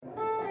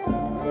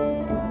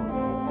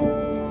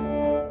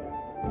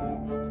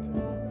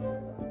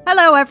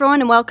Hello everyone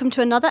and welcome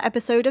to another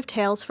episode of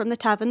Tales from the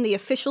Tavern, the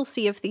official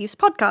Sea of Thieves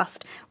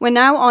podcast. We're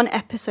now on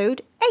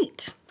episode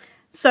 8.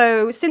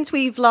 So since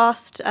we've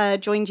last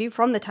joined you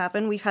from the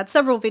tavern, we've had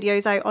several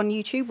videos out on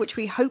YouTube which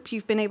we hope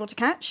you've been able to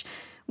catch.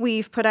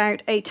 We've put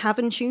out a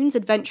Tavern Tunes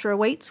Adventure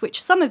Awaits,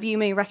 which some of you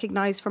may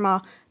recognise from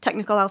our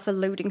Technical Alpha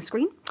loading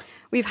screen.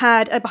 We've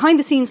had a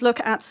behind-the-scenes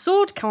look at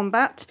sword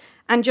combat,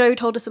 and Joe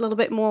told us a little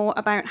bit more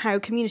about how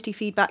community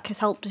feedback has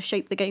helped to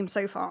shape the game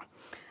so far.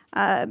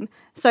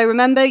 So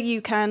remember,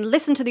 you can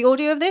listen to the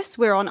audio of this.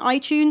 We're on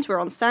iTunes, we're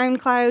on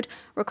SoundCloud,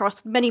 we're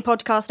across many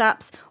podcast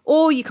apps,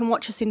 or you can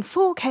watch us in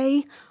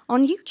 4K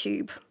on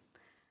YouTube.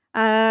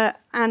 And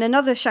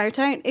another shout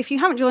out, if you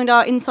haven't joined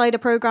our insider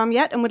program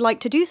yet and would like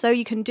to do so,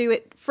 you can do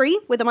it free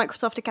with a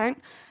Microsoft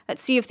account at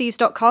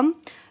seaofthieves.com.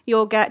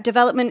 You'll get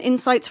development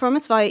insights from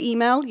us via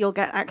email, you'll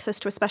get access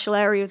to a special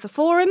area of the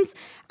forums,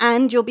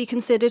 and you'll be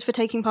considered for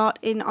taking part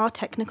in our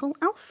Technical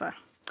Alpha.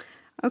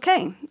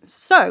 Okay,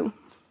 so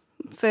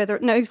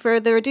no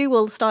further ado,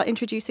 we'll start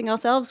introducing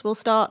ourselves. We'll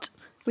start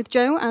with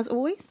Joe, as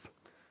always.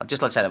 I'd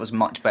just like to say that was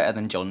much better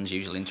than John's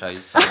usual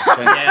intros. So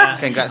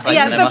congratulations.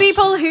 Yeah, for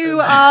people who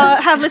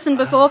have listened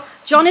before,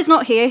 John is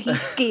not here.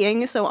 He's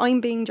skiing, so I'm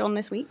being John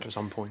this week. It was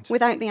on point.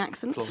 Without the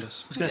accent.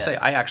 Flawless. I was going to say,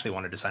 I actually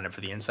wanted to sign up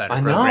for the Insider I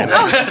know. program.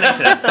 Listening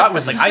to that. That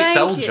was like, Thank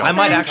sold you. John. I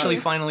might Thank actually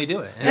you. finally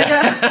do it.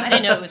 I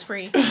didn't know it was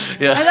free. There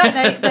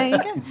you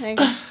go. There you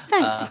go.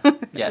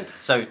 Thanks.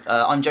 So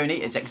I'm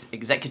Joni,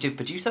 executive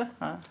producer.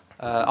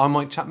 I'm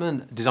Mike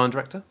Chapman, design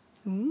director.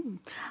 I'm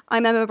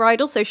Emma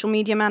Bridle, social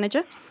media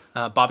manager.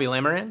 Bobby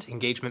Lamarand,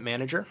 engagement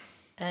manager.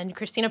 And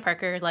Christina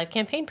Parker, live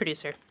campaign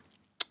producer.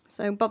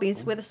 So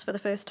Bobby's with us for the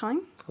first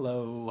time.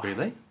 Hello.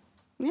 Really?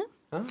 Yeah.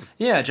 Oh.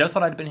 Yeah, Joe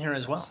thought I'd been here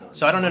as well.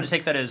 So I don't know to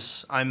take that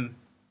as I'm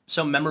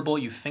so memorable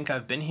you think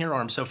I've been here, or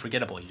I'm so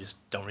forgettable you just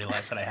don't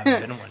realize that I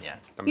haven't been one yet.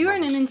 You were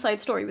in an inside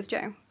story with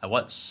Joe. I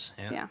was.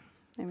 Yeah.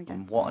 There we go.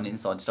 What an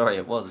inside story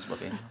it was,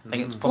 Bobby. I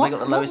think it's probably got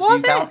the What lowest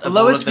was view it? count. The of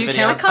all lowest of the view videos.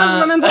 count? I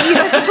can't remember what you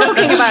guys were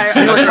talking about.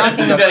 We were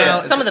talking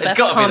about Some of the It's best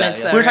gotta be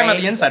comments, that, yeah. though, we were talking about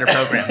right? the Insider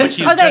program, which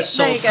you Oh, there just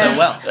sold you go. so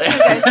well.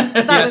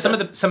 Okay. Some of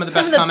the best Some of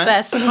the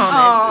comments. best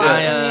comments.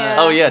 Yeah.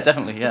 Oh yeah,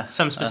 definitely, yeah.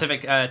 Some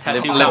specific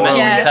tattoo Lip comments.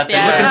 Yes, tattoo.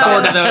 yeah. Looking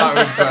forward to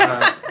That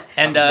those. was,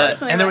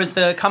 And there was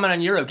the comment on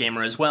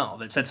Eurogamer as well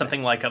that said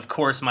something like, "Of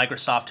course,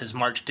 Microsoft has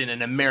marched in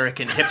an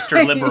American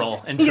hipster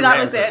liberal into Yeah, that Rare."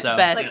 was it. So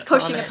Best Like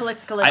pushing a comment.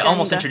 political I agenda.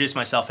 almost introduced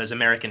myself as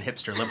American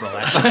hipster liberal,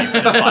 actually.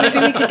 For this Maybe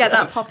we podcast. could get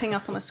that popping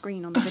up on the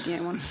screen on the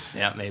video one.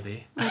 Yeah,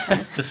 maybe.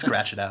 Just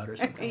scratch it out or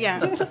something. Yeah.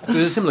 there was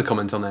a similar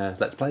comment on a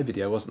Let's Play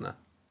video, wasn't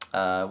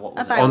there? What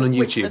was About it? On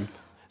which YouTube. was-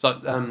 It's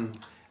like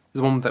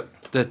the one that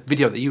the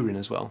video that you were in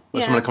as well,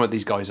 where Yeah. someone commented,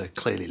 "These guys are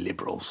clearly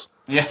liberals."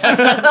 Yeah,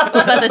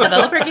 Was that the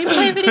developer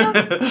gameplay video?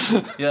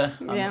 yeah,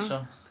 I'm Yeah. not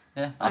sure.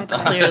 Yeah, I don't-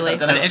 Clearly. I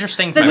don't An know.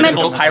 interesting The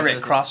political men-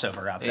 pirate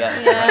crossover out there.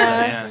 Yeah.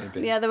 Yeah.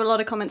 Maybe. Yeah, there were a lot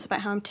of comments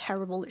about how I'm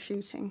terrible at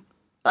shooting.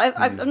 But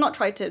I've not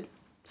tried to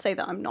say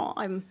that I'm not.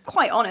 I'm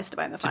quite honest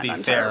about the To fact be that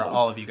I'm fair, terrible.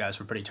 all of you guys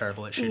were pretty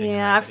terrible at shooting. in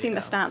Yeah, that I've seen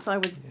the video. stats. I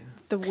was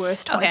the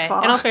worst by Okay,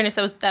 far. in all fairness,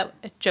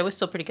 that Joe was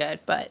still pretty good,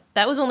 but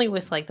that was only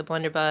with like the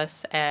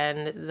blunderbuss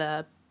and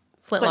the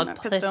flintlock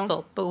Flintlock pistol.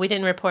 pistol. But we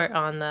didn't report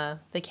on the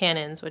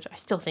cannons, which I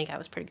still think I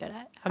was pretty good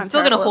at. I'm I'm still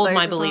going to terrible at hold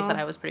my those as belief well. that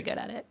I was pretty good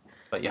at it.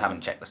 But you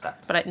haven't checked the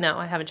stats. But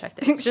I haven't checked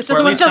it. Just Or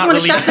at doesn't least want not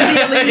to shatter released.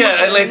 the illusion.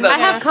 yeah, at least I that.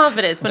 have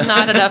confidence, but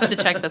not enough to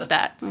check the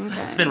stats.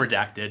 It's been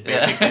redacted,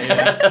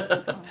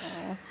 basically.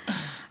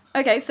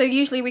 Okay, so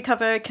usually we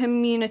cover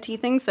community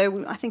things.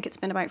 So I think it's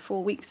been about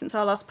 4 weeks since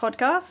our last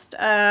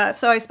podcast.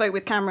 So I spoke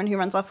with Cameron, who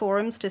runs our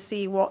forums, to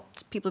see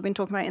what people have been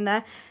talking about in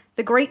there.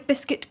 The Great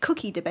Biscuit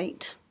Cookie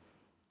Debate.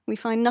 We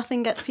find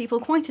nothing gets people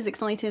quite as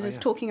excited as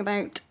talking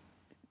about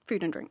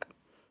food and drink.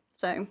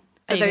 So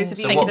for I those of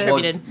you So I that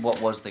contributed.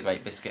 what was the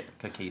Great Biscuit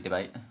Cookie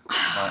debate?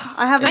 Right.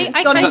 I haven't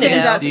I gone kinda into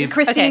know. depth. The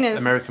Christina's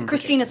American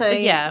Christina's a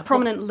Yeah,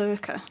 prominent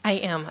lurker. I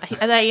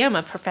am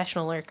a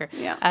professional lurker.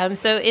 Yeah.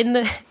 So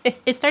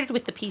it started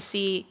with the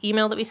PC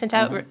email that we sent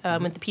out with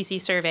the PC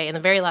survey, and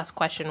the very last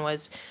question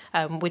was,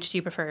 which do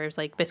you prefer,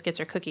 like biscuits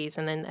or cookies?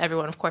 And then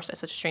everyone, of course, that's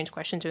such a strange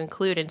question to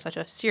include in such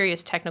a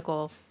serious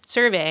technical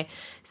survey.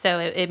 So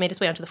it made its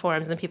way onto the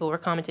forums, and then people were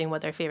commenting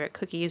what their favorite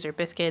cookies or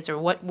biscuits or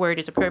what word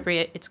is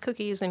appropriate. It's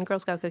cookies and Girl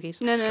Scout cookies.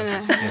 No.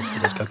 Yes,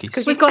 it is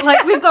cookies. We've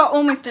got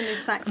almost an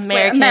exact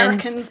split.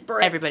 Americans,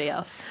 Brits, everybody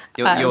else.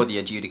 You're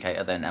the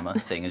adjudicator then, Emma,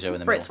 seeing as you're in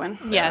the Brits middle.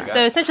 win. Yeah.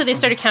 So essentially, they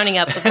started counting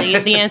up what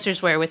the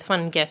answers were with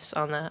fun gifs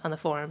on the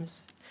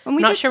forums. When I'm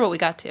we not did- sure what we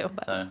got to,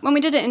 but So When we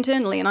did it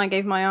internally and I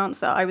gave my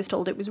answer, I was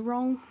told it was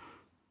wrong.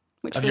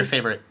 Which Of was your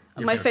favorite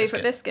my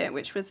favourite biscuit,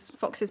 which was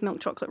Fox's Milk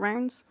Chocolate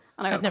Rounds.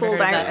 And I I've got never called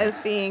heard out of that. as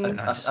being... a Giving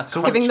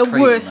crunch the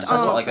cream, worst that's what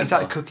I answer. go Is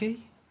that a for.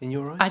 cookie in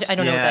your eyes? I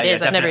don't know what that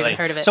is. I've never even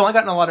heard of it. So I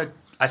got in a lot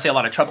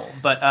of trouble,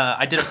 but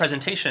I did a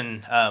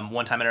presentation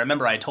one time, and I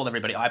remember I told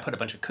everybody I put a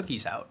bunch of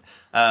cookies out.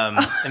 In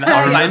the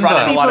house. I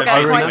brought in a lot People of get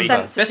quite basically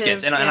sensitive,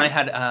 biscuits, and I yeah.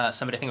 had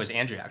somebody, I think it was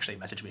Andrea, actually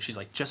messaged me. She's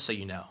like, "Just so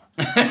you know,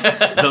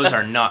 those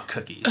are not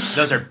cookies.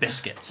 Those are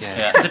biscuits."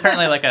 Yeah. Because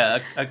apparently, like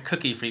a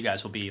cookie for you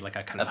guys will be like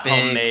a kind of A big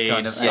homemade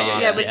kind of- sauce, yeah,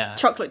 Yeah, with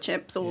chocolate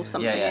chips or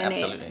something yeah, in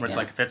absolutely. it. where it's Yeah.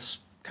 like if it's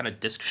kind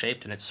of disc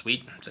shaped and it's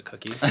sweet. It's a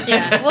cookie.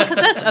 Yeah, well,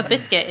 because a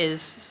biscuit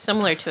is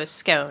similar to a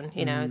scone.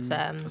 You know, it's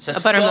a a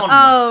buttermilk. scone.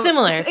 Oh,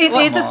 Similar. It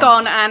is a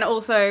scone, and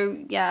also,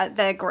 yeah,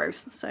 they're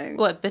gross. So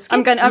What, biscuits?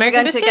 I'm going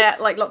American to biscuits?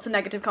 get like lots of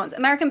negative comments.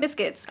 American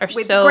biscuits Are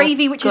with so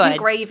gravy, which isn't good.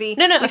 gravy.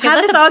 No, We've okay, had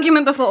that's this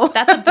argument before.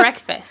 That's a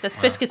breakfast. That's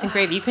biscuits and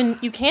gravy.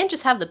 You can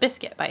just have the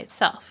biscuit by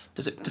itself.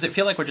 Does it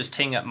feel like we're just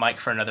teeing up Mike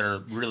for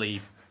another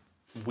really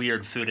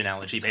weird food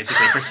analogy,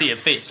 basically, for Sea of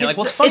Thieves? You're like,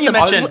 well, it's funny you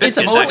mentioned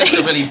biscuits. It's always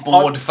actually. a really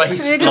bored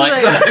face, It's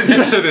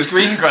like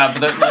screen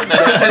grab.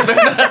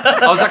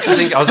 I was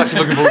actually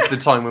looking forward to the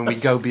time when we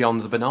go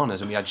beyond the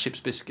bananas and we had ship's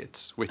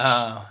biscuits, which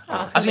I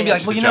was going to be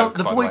like, well, Which is a joke,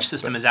 the by the voyage way,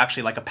 system but- is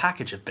actually like a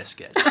package of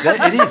biscuits.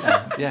 yeah, it is.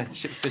 Yeah,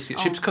 ship's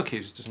biscuits, ship's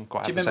cookies doesn't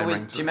quite Do have you the same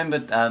remember? ring. Do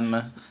you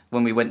remember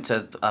when we went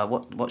to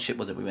what ship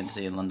was it we went to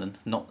see in London?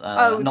 Not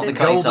Oh, not the the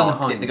Golden Golden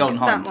Hind. Hind. The Golden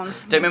That Hind. one.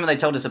 Do you remember they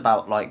told us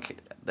about like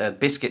the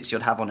biscuits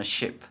you'd have on a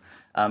ship?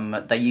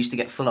 They used to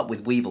get full up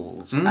with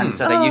weevils, and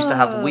so they used to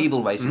have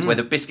weevil races where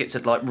the biscuits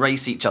would like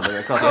race each other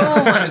across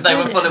because they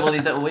were full of all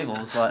these little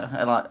weevils.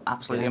 Like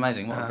absolutely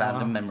amazing. What a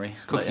random memory.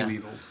 But, Cookie yeah.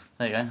 weevils.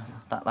 There you go.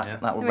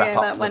 That will Yeah, wrap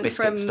that up the went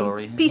biscuit from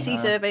story. PC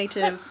survey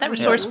to That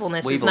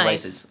resourcefulness is Weevil nice.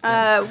 races.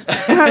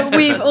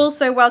 We've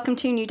also welcomed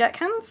 2 new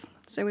deckhands.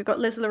 So we've got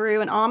Liz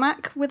LaRue and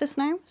Armac with us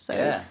now. So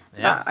Yeah.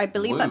 Yeah. I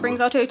believe Woo. that brings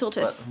our total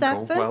to Well,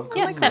 7. welcome.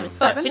 Yeah, 7.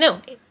 But, no,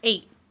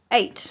 8.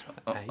 8.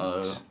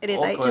 Uh-oh. It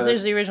is 8. Because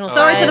there's the original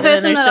Sorry to side, the and then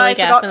person there's that Dilly I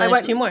Gap, forgot. and I then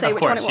won't there's 2 more. say Of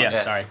which one course, it was. yeah,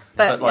 sorry.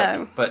 But, But, like,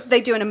 yeah, but-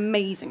 they do an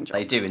amazing job.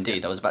 They do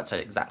indeed. I was about to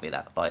say exactly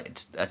that. Like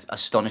it's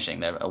astonishing.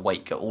 They're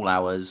awake at all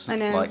hours. I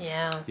know. Like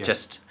Yeah.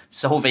 just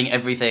solving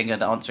everything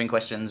and answering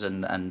questions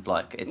and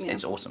like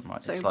it's awesome.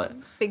 Right? So It's like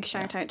big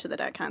shout out to the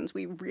deckhands.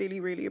 We really,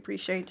 really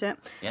appreciate it.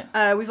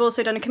 Yeah. We've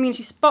also done a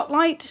community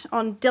spotlight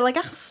on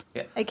Dillagaff,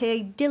 Yeah.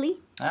 aka Dilly.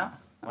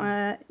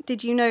 yeah.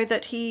 Did you know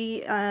that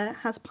he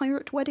has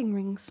pirate wedding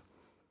rings?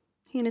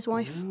 He and his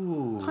wife.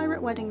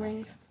 Pirate wedding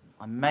rings.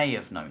 I may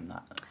have known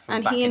that. from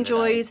And back he in the day.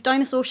 enjoys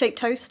dinosaur-shaped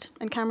toast,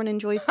 and Cameron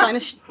enjoys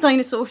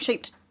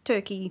dinosaur-shaped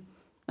turkey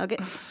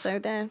nuggets. So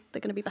they're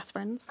going to be best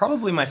friends.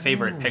 Probably my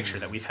favorite picture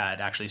that we've had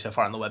actually so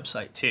far on the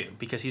website too,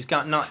 because he's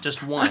got not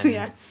just one,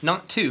 yeah.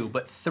 not 2,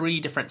 but 3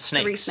 different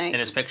snakes in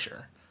his snakes.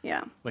 picture,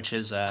 Yeah, which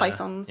is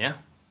Pythons. Yeah,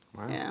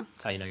 yeah.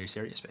 that's how you know you're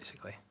serious,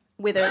 basically.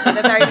 With a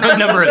very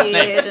number of beard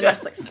snakes, and yeah.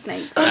 just like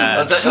snakes.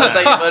 I'll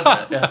take your word for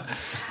it. Yeah.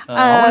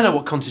 I want to know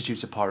what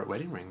constitutes a pirate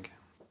wedding ring.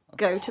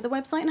 Go to the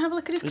website and have a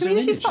look at his Is there an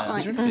community image? spotlight.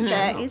 Is there an image?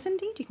 There Oh. is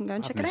indeed. You can go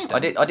and check it missed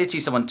out. I did see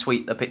someone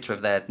tweet a picture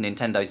of their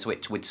Nintendo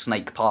Switch with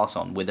Snake Pass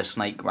on with a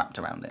snake wrapped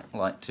around it,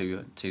 like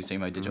to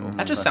Sumo Digital.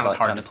 That just That's sounds like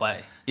hard kind to of-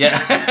 play.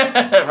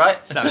 Yeah,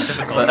 right. Sounds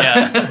difficult.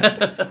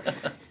 Yeah.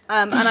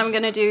 And I'm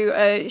going to do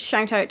a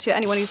shout out to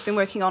anyone who's been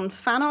working on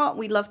fan art.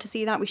 We love to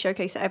see that. We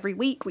showcase it every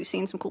week. We've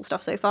seen some cool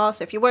stuff so far.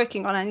 So if you're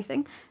working on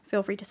anything,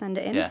 feel free to send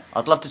it in. Yeah,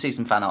 I'd love to see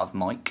some fan art of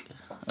Mike.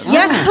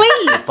 Yes,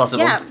 please.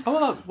 possible. Yeah.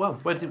 Oh, well,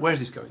 where's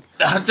this going?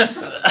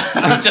 just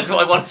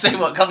what I want to see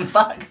what comes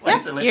back.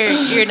 Basically.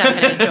 You're not going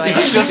to enjoy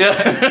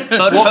it.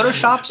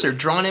 Photoshops or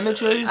drawn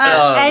images.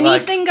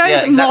 Anything goes.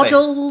 yeah, exactly.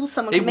 Models.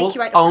 Someone It can make will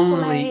you out of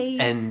only clay.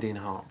 end in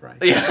heartbreak.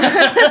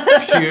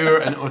 Yeah. Pure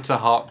and utter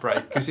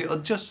heartbreak. Because it'll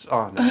just...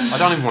 Oh, no. I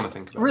don't even want to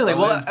think about it. Really?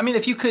 Well, I mean,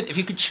 if you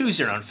could choose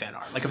your own fan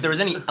art, like if there was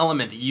any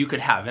element that you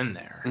could have in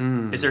there,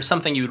 is there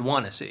something you would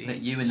want to see?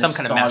 You in Some the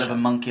kind style of of a mashup.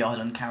 Monkey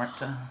Island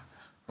character.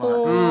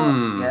 Or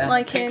Yeah.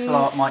 like in Pixel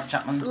art Mike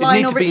Chapman. It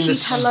Lionel needs to be in the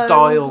Richie's Hello,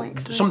 style...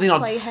 like the something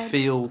I'd Playhead.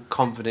 feel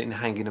confident in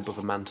hanging above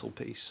a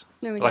mantelpiece.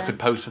 There we That I go. could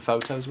pose for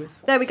photos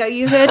with. There we go.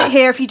 You heard it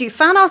here. If you do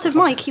fan art of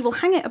Mike, he will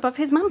hang it above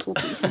his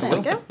mantelpiece. There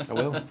we go. I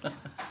will.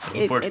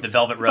 Looking forward to the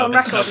velvet it's on robe and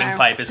record smoking now.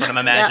 pipe is what I'm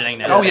imagining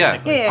now. Oh, yeah.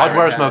 basically. Yeah. I'd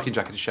wear a smoking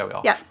jacket to show it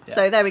off. Yeah,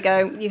 so there we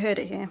go. You heard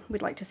it here.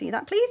 We'd like to see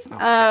that, please.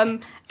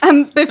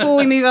 Before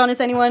we move on, has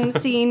anyone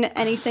seen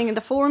anything in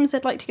the forums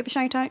they'd like to give a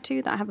shout out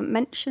to that I haven't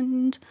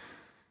mentioned?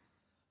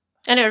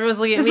 I know everyone's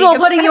looking at This me. is all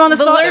putting you on the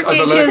spot lurking. Oh,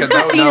 the because lurker, no,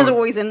 Christina's no.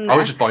 always in I there.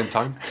 was just buying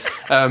time.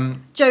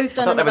 Joe's I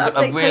done thought there was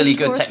another a update really post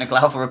for good us. technical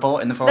alpha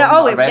report in the forum.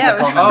 Oh, that I read. yeah. I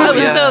can't remember. That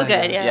was yeah. so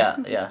good, yeah.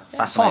 Yeah, Falling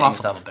fascinating off a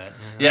stuff. little bit.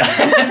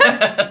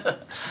 Yeah.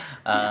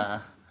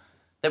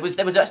 There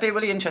was actually a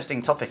really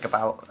interesting topic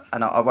about,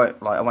 and I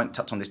won't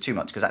touch on this too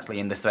much because actually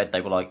in the thread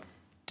they were like,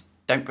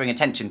 don't bring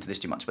attention to this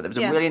too much. But there was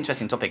a Yeah. really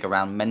interesting topic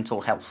around mental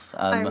health.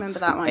 I remember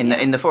that one, in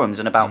yeah. the forums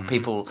and about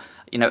people,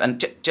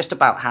 and just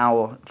about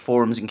how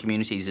forums and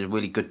communities is a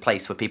really good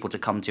place for people to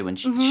come to and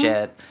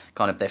share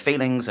kind of their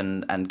feelings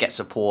and get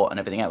support and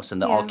everything else.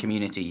 And that our Yeah.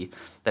 community,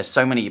 there's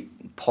so many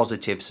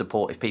positive,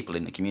 supportive people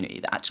in the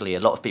community that actually a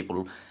lot of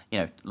people,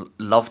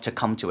 love to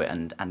come to it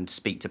and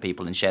speak to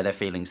people and share their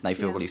feelings, and they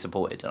feel Yeah. really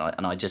supported.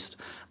 And I just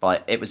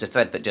it was a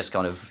thread that just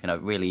kind of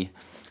really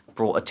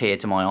brought a tear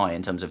to my eye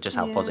in terms of just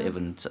how Yeah. positive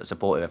and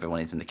supportive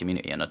everyone is in the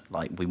community. And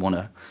we want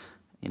to,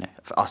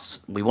 for us,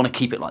 we want to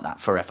keep it like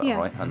that forever, Yeah.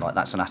 right? And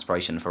that's an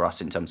aspiration for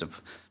us in terms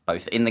of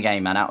both in the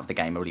game and out of the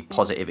game, a really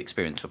positive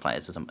experience for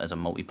players as a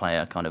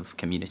multiplayer kind of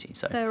community.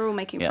 So They're all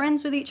making Yeah.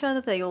 friends with each other.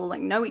 They all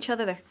know each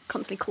other. They're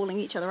constantly calling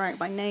each other out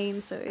by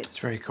name. So it's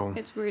very cool.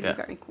 It's really Yeah.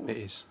 very cool. It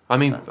is. I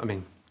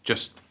mean,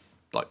 just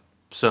like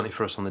certainly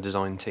for us on the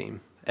design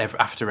team,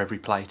 after every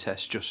play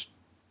test, just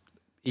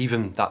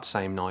even that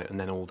same night and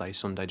then all day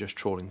Sunday, just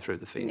trawling through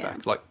the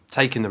feedback, like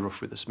taking the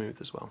rough with the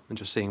smooth as well, and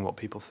just seeing what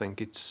people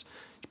think. It's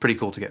pretty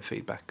cool to get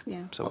feedback.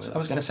 Yeah. So I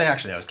was going to say,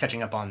 actually, I was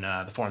catching up on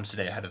the forums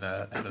today ahead of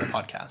the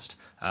podcast,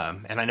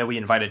 and I know we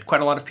invited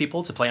quite a lot of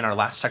people to play in our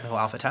last technical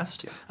alpha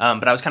test.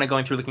 But I was kind of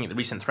going through looking at the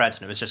recent threads,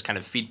 and it was just kind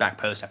of feedback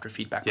post after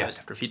feedback post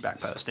after feedback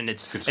post, and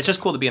it's just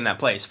cool to be in that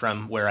place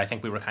from where I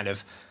think we were kind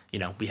of,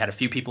 we had a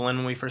few people in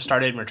when we first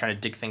started, and we were trying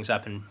to dig things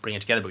up and bring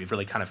it together, but we've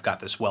really kind of got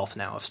this wealth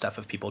now of stuff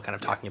of people kind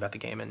of talking about the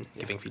game and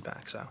giving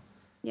feedback. So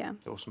Yeah.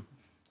 awesome.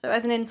 So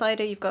as an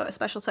insider, you've got a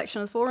special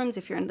section of the forums.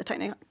 If you're in the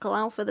technical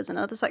alpha, there's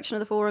another section of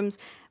the forums.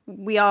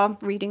 We are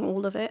reading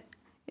all of it.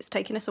 It's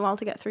taken us a while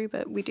to get through,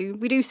 but we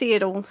do see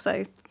it all.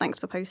 So thanks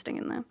for posting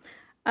in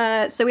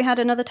there. So we had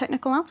another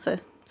technical alpha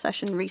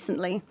session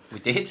recently. We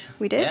did.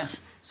 We did. Yeah.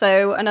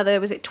 So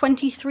another, was it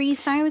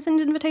 23,000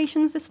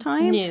 invitations this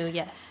time? New,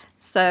 yes.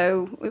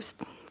 So it was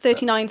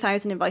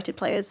 39,000 invited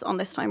players on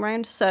this time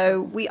round.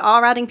 So we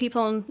are adding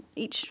people on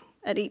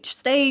at each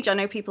stage. I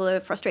know people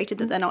are frustrated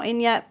that they're not in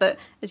yet, but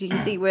as you can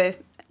see, we're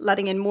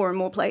letting in more and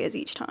more players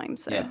each time.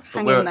 So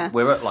hang in there.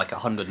 We're at like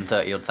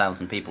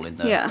 130,000 people in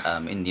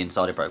the in the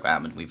Insider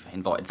program, and we've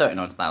invited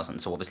 39,000.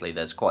 So obviously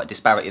there's quite a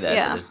disparity there.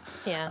 Yeah. So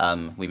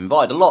there's, we've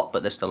invited a lot,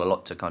 but there's still a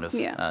lot to kind of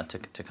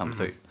to come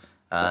through.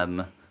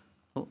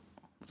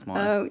 That's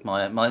my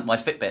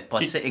Fitbit.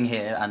 By sitting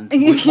here and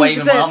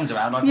waving my arms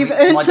around, I've reached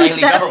my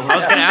daily goal. I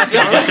was going to ask you,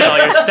 just did all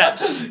your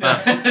steps.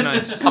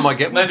 Nice. I might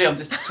get Maybe I'm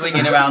just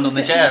swinging around on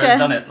the chair. Has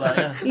done it.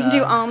 You can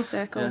do arm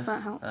circles.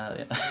 That helps.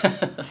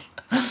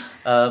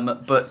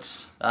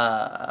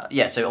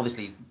 So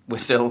obviously we're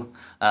still,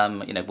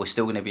 we're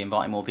still going to be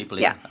inviting more people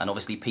in, and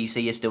obviously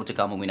PC is still to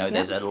come, and we know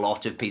there's a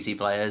lot of PC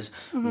players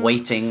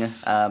waiting,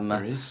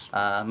 there is.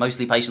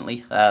 mostly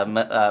patiently,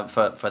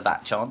 for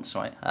that chance,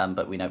 right?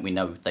 But we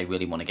know they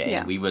really want to get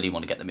in. We really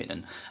want to get them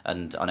in,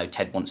 and I know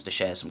Ted wants to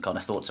share some kind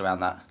of thoughts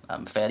around that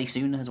fairly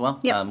soon as well.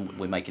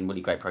 We're making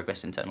really great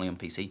progress internally on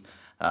PC,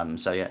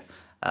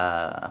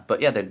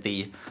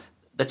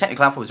 the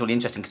technical alpha was really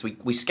interesting because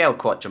we scaled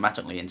quite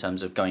dramatically in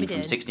terms of going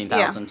from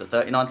 16,000 to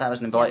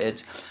 39,000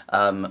 invited,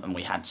 and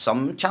we had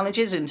some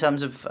challenges in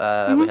terms of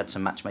we had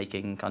some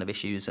matchmaking kind of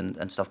issues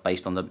and stuff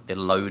based on the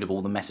load of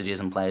all the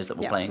messages and players that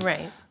were playing.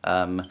 Right.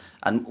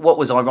 And what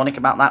was ironic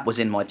about that was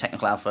in my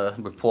technical alpha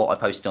report I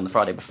posted on the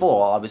Friday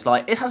before, I was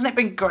like, hasn't it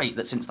been great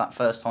that since that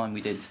first time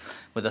we did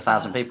with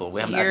 1,000 people,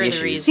 we haven't had the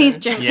issues? He's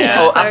jinxed it.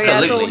 Oh, So,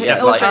 absolutely.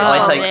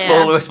 I take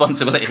full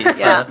responsibility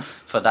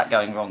for that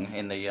going wrong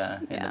in the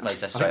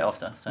playtest straight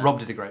after. So. Rob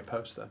did a great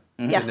post though.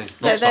 Yes,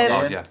 so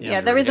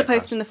there is a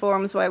post in the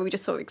forums where we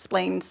just sort of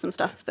explained some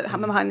stuff that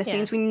happened behind the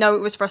scenes. We know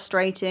it was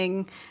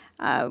frustrating.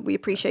 We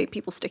appreciate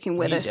people sticking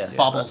with us.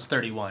 Bobbles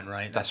 31,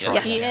 right? That's right.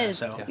 Yes. He is.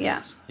 So, He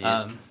is.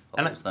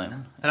 And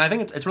I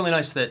think it's really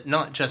nice that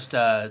not just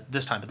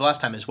this time, but the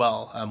last time as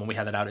well, when we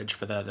had that outage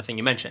for the thing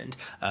you mentioned,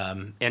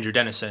 Andrew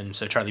Dennison,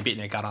 so Charlie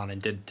Beatnick got on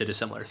and did a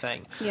similar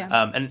thing.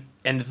 Yeah.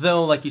 And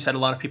though, like you said, a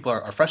lot of people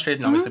are frustrated,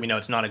 and obviously we know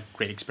it's not a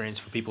great experience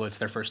for people. It's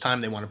their first time.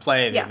 They want to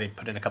play. They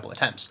put in a couple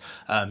attempts.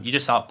 You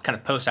just saw kind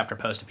of post after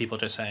post of people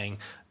just saying,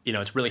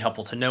 it's really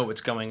helpful to know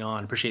what's going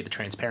on, appreciate the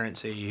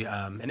transparency.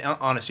 And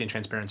honesty and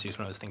transparency is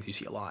one of those things you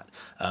see a lot.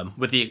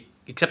 With the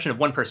exception of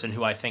one person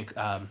who I think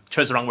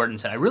chose the wrong word and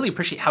said, I really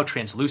appreciate how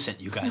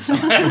translucent you guys are.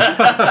 So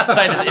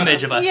I had this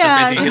image of us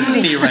just basically you can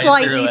see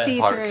right through it.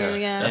 See-through,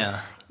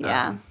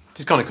 yeah.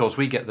 It's kind of cool. So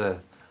we get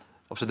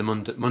obviously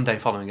the Monday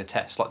following a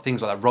test, like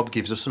things like that. Rob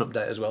gives us an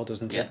update as well,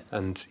 doesn't he? Yeah.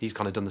 And he's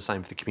kind of done the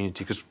same for the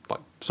community because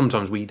like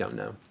sometimes we don't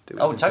know. Do we?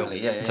 Oh,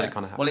 totally, Until it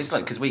kind of happens. Well, it's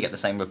like because we get the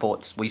same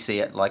reports. We see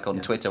it like on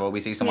Twitter, or we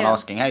see someone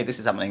asking, "Hey, this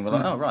is happening." We're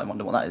like, "Oh, right, I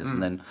wonder what that is,"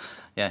 and then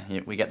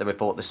we get the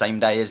report the same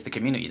day as the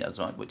community does,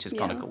 right? Which is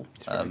kind of cool.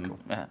 It's really cool.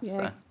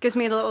 So. Gives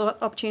me a little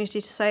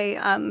opportunity to say,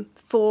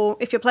 for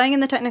if you're playing in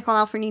the technical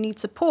alpha and you need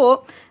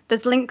support,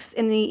 there's links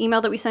in the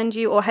email that we send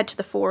you, or head to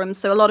the forums.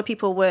 So a lot of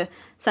people were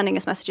sending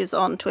us messages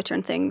on Twitter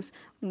and things.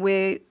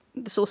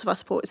 The source of our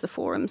support is the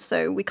forums,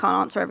 so we can't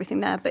answer everything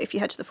there, but if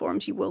you head to the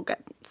forums, you will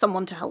get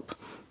someone to help.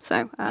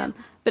 So,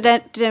 but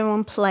did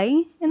anyone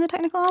play in the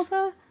technical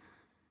alpha?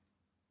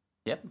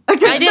 Yep. I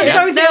didn't.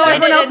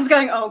 Everyone else is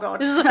going, oh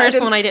god. This is the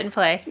first one I didn't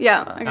play.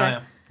 Yeah, okay.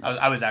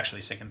 I was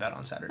actually sick in bed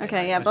on Saturday.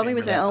 Okay, yeah, Bobby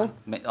was ill.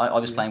 I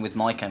was playing with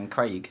Mike and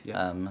Craig. Did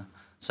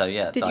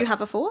you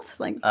have a fourth?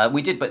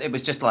 We did, but it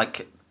was just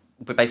like...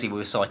 But basically, we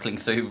were cycling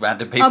through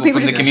random people people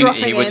from the just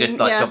community who were dropping just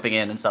in, dropping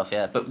in and stuff.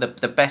 Yeah, but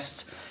the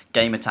best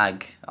gamer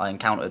tag I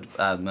encountered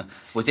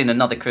was in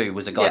another crew.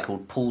 Was a guy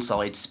called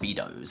Poolside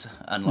Speedos,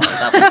 and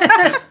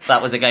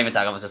that was a gamer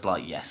tag. I was just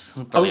like, yes,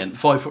 brilliant.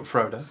 5 foot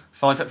Frodo.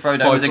 5 foot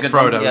Frodo was a good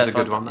Frodo one. was a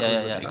good one.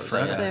 Yeah.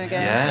 There we go.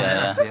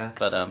 Yeah.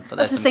 But That's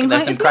there's the same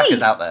height some as crackers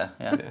me. out there.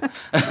 Yeah.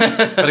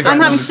 I'm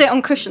having to sit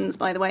on cushions,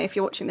 by the way, if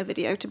you're watching the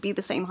video, to be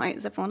the same height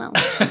as everyone else.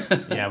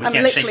 Yeah, we I'm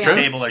can't shake the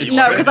literally- table or you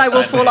No, won't because go I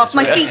will fall off.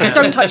 My sideways. feet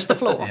don't touch the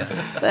floor.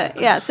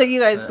 But yeah, so you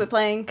guys were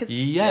playing.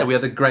 We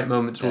had a great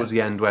moment towards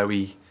the end where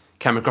we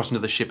came across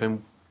another ship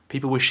and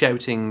people were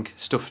shouting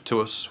stuff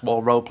to us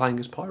while role playing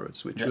as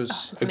pirates, which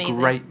was a amazing.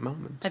 great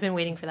moment. I've been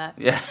waiting for that.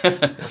 Yeah.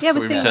 Yeah, we're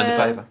we seeing returned the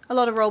favour. a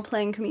lot of role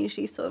playing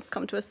communities sort of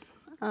come to us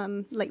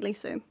lately,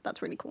 so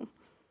that's really cool.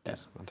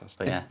 That's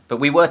fantastic. Yeah, but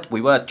we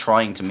were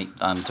trying to meet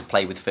to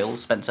play with Phil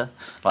Spencer.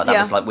 Like that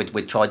was like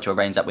we'd tried to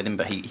arrange that with him,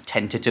 but he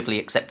tentatively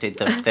accepted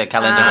the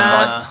calendar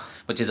invites,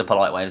 which is a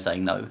polite way of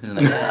saying no, isn't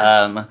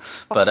it?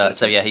 But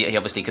so yeah, he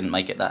obviously couldn't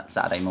make it that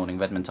Saturday morning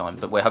Redmond time.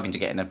 But we're hoping to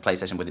get in a play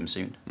session with him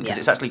soon because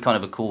it's actually kind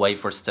of a cool way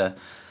for us to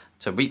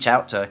reach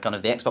out to kind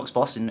of the Xbox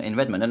boss in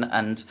Redmond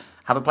and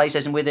have a play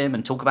session with him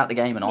and talk about the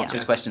game and answer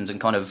his questions and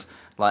kind of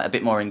like a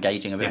bit more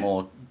engaging,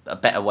 a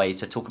better way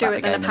to talk about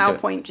the game. Do it than a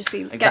PowerPoint, just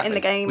be get in the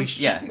game. We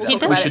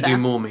We'll we should do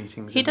more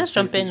meetings. He does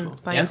jump in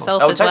by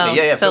himself Oh, as totally.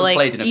 well. Yeah, so Phil's played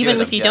like in a few even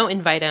of if them, you don't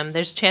invite him,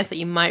 there's a chance that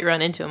you might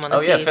run into him on the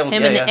seas. Phil,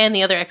 him and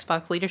the other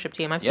Xbox leadership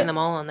team. I've seen them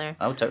all on there.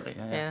 Oh, totally.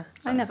 Yeah.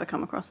 I never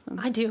come across them.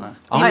 I do.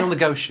 I'm on the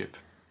ghost ship.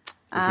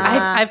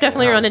 I've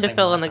definitely run into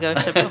Phil on the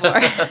ghost ship before.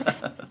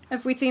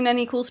 Have we seen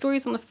any cool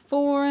stories on the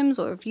forums,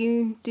 or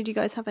did you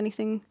guys have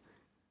anything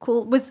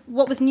cool?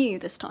 What was new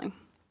this time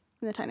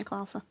in the technical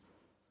alpha?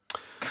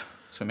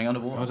 Swimming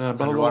underwater.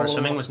 Underwater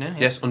swimming was new.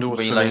 Yes,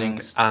 underwater Reloading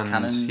swimming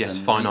cannons and and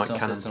finite resources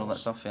cannons and all that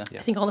stuff. Yeah.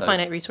 I think all the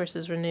finite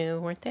resources were new,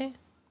 weren't they?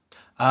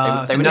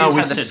 They were No, new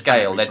we to the tested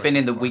scale. finite They'd been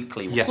in the resources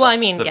weekly. Yes. Well, I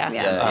mean, The-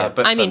 yeah.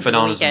 But I mean, for the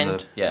bananas and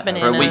weekend. for a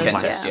Bananas, weekend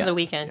yeah. test. Yeah. The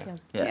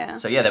weekend, yeah. Yeah.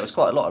 So yeah, there was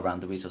quite a lot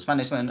around the resource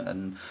management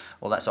and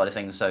all that side of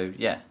things. So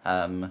yeah,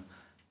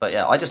 but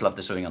yeah, I just love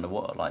the swimming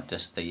underwater. Like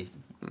just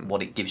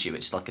what it gives you.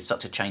 It's like it's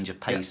such a change of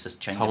pace, a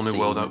change Whole of new scene.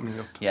 world opening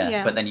up.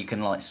 Yeah. But then you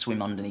can like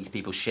swim underneath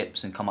people's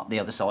ships and come up the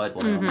other side.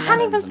 While they're on the I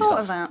hadn't even cannons and thought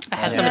of stuff. that.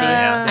 I had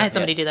Yeah.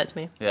 somebody do that to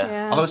me. Yeah.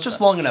 Yeah. Although it's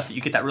just long enough that you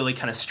get that really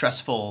kind of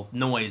stressful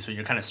noise when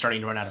you're kind of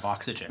starting to run out of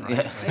oxygen,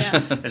 right? Yeah.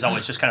 There's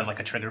always just kind of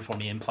like a trigger for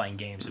me in playing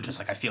games. It's just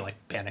like I feel like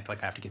panicked,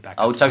 like I have to get back.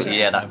 Oh, up. totally.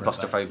 Yeah, that Over, but-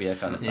 claustrophobia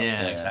kind of stuff.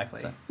 Yeah,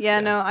 exactly. So-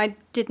 Yeah, no, I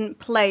didn't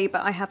play,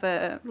 but I have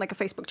a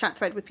Facebook chat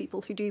thread with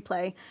people who do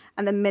play,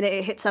 and the minute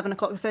it hit 7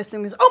 o'clock, the first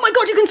thing was, "Oh my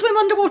god, you can swim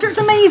underwater! It's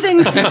amazing!"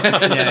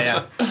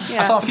 yeah. Yeah.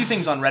 I saw a few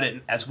things on Reddit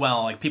as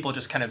well, like people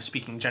just kind of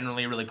speaking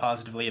generally really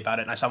positively about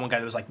it. And I saw one guy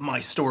that was like, "My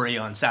story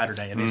on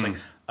Saturday," and he's like,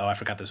 "Oh, I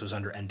forgot this was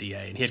under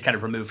NDA," and he had kind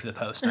of removed the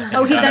post. And I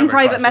Oh, he got then over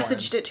private to our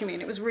messaged forums. it to me,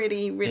 and it was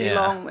really, really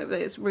Yeah. long. It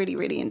was really,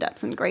 really in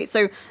depth and great.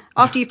 So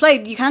after you've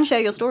played, you can share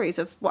your stories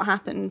of what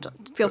happened.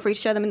 Feel free to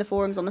share them in the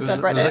forums on the There's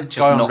subreddit. a Just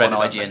guy on not Reddit,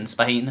 on I IGN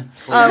Spain.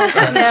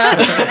 Yeah.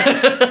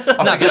 I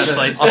forget best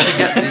place. I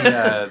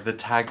forget the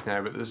tag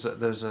now, but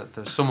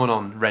there's someone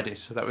on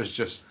Reddit that was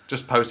just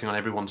posting on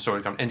everyone's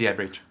story going NDA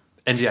breach,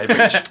 NDA breach,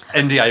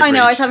 NDA breach. I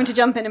know. I was having to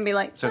jump in and be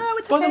like, So, "Oh,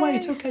 it's by okay." the way,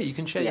 it's okay. You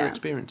can share your Yeah.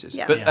 experiences.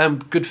 Yeah. But Yeah.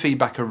 good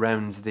feedback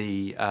around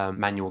the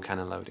manual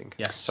cannon loading.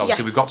 Yes. So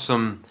obviously Yes. we've got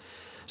some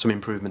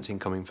improvements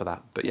incoming for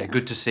that. But yeah,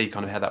 good to see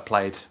kind of how that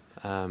played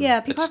Yeah,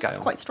 at people scale. have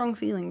quite strong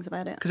feelings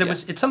about it.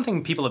 Because it's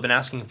something people have been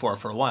asking for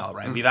a while,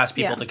 right? We've asked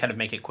people Yeah. to kind of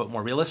make it, quote,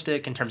 more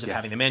realistic in terms of Yeah.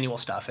 having the manual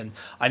stuff. And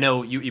I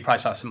know you probably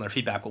saw similar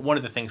feedback, but one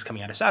of the things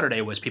coming out of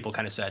Saturday was people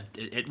kind of said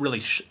it really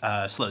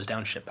slows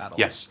down ship battles.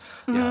 Yes.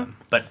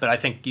 But I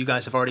think you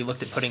guys have already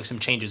looked at putting some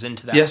changes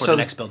into that Yeah, for so the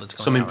there's next build that's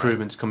going some out, right?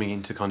 improvements coming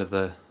into kind of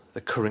the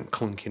current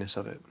clunkiness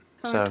of it.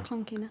 Current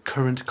clunkiness.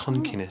 Current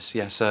clunkiness,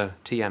 yeah. So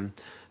TM.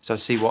 So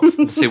see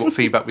what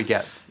feedback we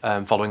get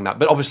following that.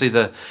 But obviously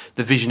the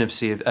vision of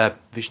Sea of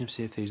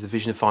Thieves, the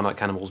vision of Finite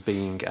Cannibals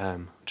being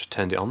just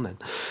turned it on then,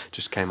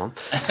 just came on.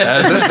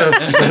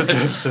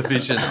 The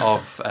vision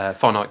of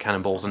Finite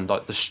Cannibals and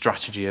like the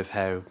strategy of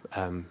how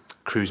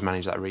crews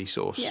manage that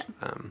resource. Yeah.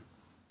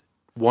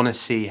 Want to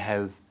see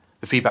how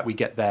the feedback we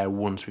get there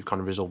once we've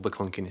kind of resolved the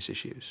clunkiness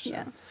issues. So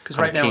Yeah. Because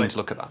kind right of now keen to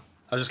look at that.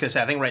 I was just going to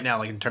say, I think right now,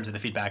 like in terms of the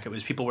feedback, it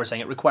was people were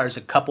saying it requires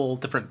a couple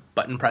different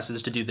button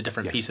presses to do the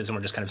different Yeah. pieces, and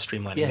we're just kind of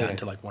streamlining Yeah, that yeah.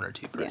 into like one or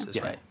two presses,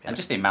 Yeah. right? And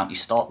just the amount you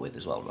start with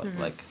as well. Right?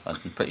 Like I'm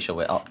pretty sure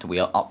we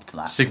are up to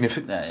that.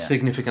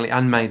 Significantly,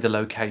 and made the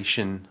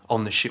location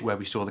on the ship where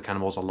we store the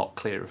cannibals a lot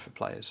clearer for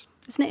players.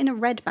 Isn't it in a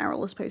red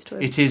barrel as opposed to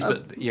a... It is,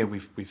 but yeah,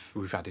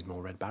 we've added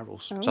more red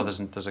barrels. Oh. So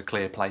there's a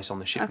clear place on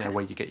the ship Okay. now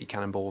where you get your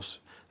cannonballs.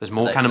 There's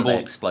more They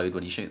cannonballs. explode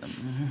when you shoot them.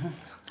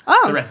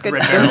 Oh, The red good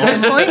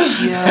barrels. point.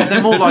 Yeah,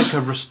 they're more like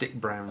a rustic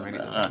brown, really.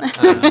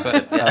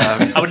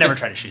 I would never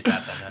try to shoot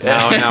that.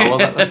 Then. No.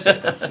 Well,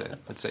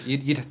 that's it.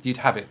 You'd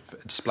have it for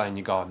display in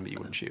your garden, but you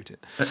wouldn't shoot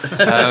it.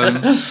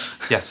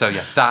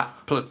 That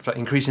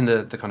increasing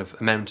the kind of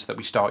amount that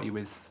we start you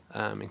with,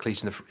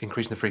 increasing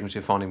the frequency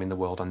of finding them in the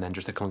world, and then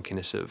just the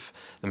clunkiness of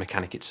the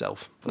mechanic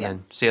itself. But Yeah.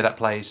 then see how that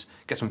plays.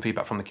 Get some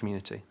feedback from the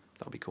community.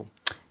 That'll be cool.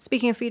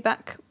 Speaking of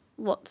feedback,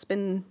 what's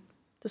been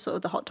the sort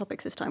of the hot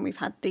topics this time? We've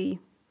had the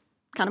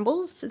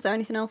cannonballs. Is there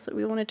anything else that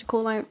we wanted to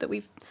call out that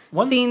we've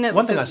seen?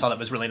 One thing I saw that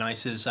was really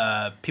nice is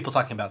people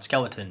talking about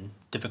skeleton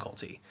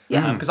difficulty.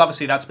 Yeah. Because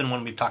obviously that's been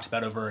one we've talked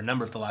about over a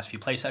number of the last few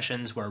play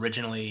sessions, where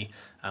originally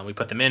we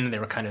put them in and they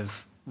were kind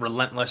of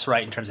relentless,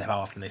 right, in terms of how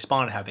often they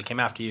spawned, how they came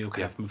after you,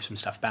 kind of move some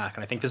stuff back.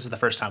 And I think this is the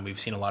first time we've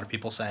seen a lot of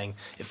people saying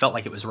it felt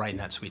like it was right in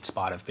that sweet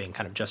spot of being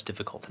kind of just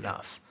difficult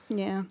enough.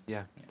 Yeah.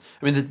 Yeah.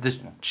 I mean, the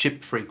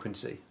ship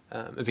frequency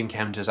of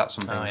encounters, that's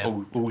something Oh,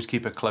 yeah. always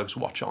keep a close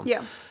watch on.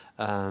 Yeah.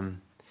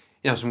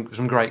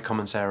 Some great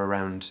comments there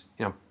around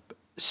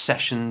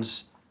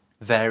sessions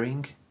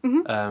varying,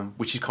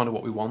 which is kind of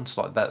what we want.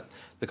 Like that,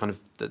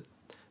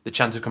 the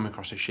chance of coming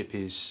across a ship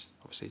is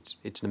obviously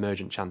it's an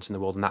emergent chance in the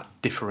world, and that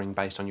differing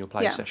based on your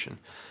play session.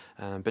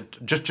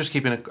 But just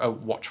keeping a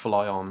watchful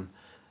eye on.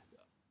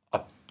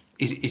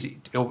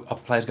 Are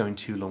players going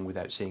too long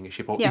without seeing a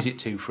ship, or is it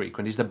too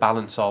frequent? Is the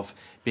balance of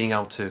being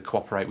able to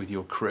cooperate with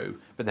your crew,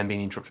 but then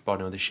being interrupted by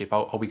another ship?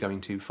 Are we going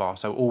too far?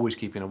 So always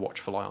keeping a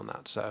watchful eye on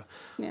that. So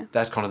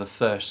that's kind of the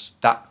first.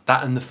 That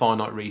and the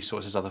finite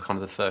resources are the kind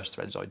of the first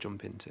threads I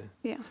jump into.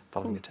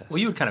 Following the test. Well,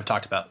 you had kind of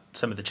talked about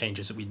some of the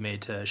changes that we'd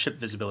made to ship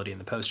visibility in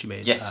the post you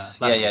made. Yes,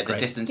 last week, the right?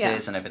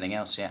 distances and everything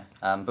else. Yeah,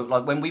 but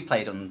like when we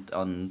played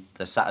on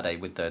the Saturday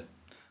with the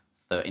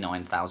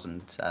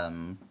 39,000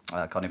 kind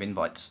of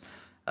invites.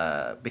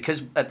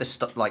 Because at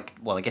the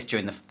I guess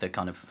during the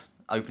kind of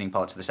opening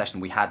parts of the session,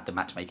 we had the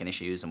matchmaking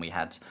issues and we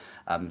had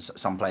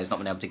some players not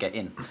being able to get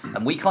in.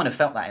 And we kind of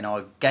felt that in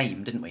our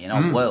game, didn't we? In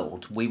our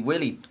world, we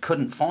really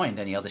couldn't find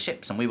any other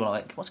ships. And we were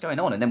like, what's going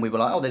on? And then we were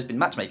like, oh, there's been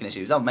matchmaking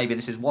issues. Oh, maybe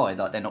this is why.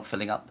 Like, they're not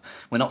filling up.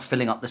 We're not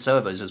filling up the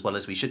servers as well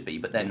as we should be.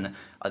 But then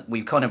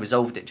we kind of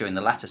resolved it during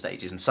the latter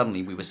stages. And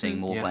suddenly we were seeing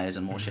more players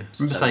and more ships.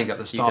 We were saying at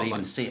the start, you could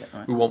even see it.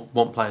 Right? We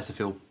want players to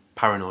feel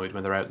paranoid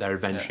when they're out there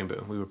adventuring,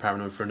 but we were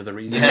paranoid for another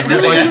reason.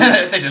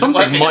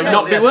 Something might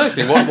not be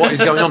working. What is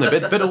going on a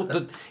bit?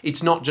 But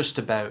it's not just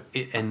about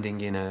it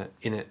ending in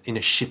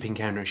a ship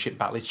encounter, a ship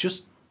battle. It's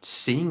just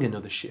seeing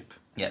another ship,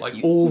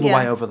 all the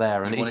way over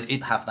there, and you want to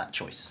have that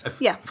choice.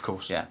 Of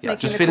course. Yeah.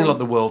 Just feeling like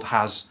the world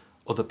has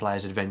other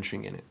players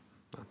adventuring in it.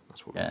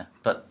 That's what.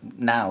 But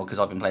now because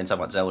I've been playing so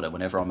much Zelda,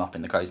 whenever I'm up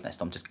in the crow's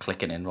nest, I'm just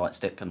clicking in right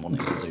stick and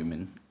wanting to zoom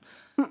in.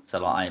 So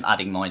like I'm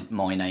adding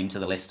my name to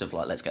the list of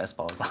like let's get a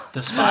spyglass.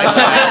 The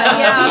spyglass.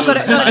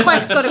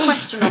 I've got a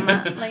question on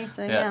that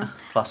later. Yeah.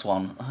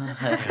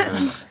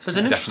 +1. So it's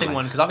an interesting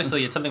one because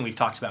obviously it's something we've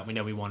talked about. We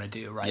know we want to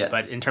do, right? Yeah.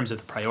 But in terms of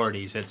the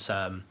priorities, it's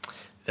there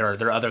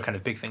are other kind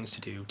of big things to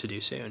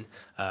do soon.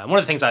 One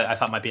of the things I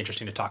thought might be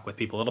interesting to talk with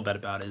people a little bit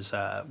about is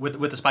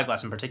with the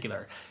spyglass in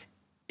particular.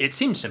 It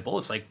seems simple.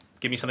 It's like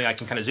give me something I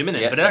can kind of zoom in,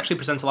 but it actually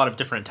presents a lot of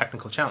different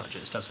technical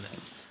challenges, doesn't it?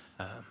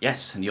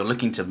 Yes, and you're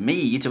looking to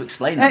me to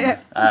explain them.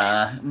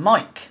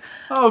 Mike.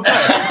 Oh, great.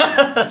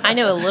 I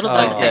know a little bit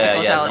of the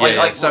technical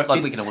challenges.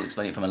 So we can all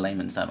explain it from a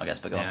layman's term, I guess.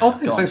 But go on. Oh,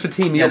 thanks for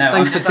teaming me up.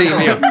 Thanks for teaming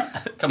me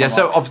up.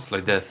 So obviously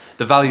the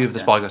value of the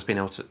spyglass being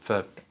able to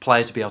for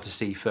players to be able to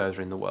see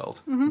further in the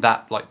world.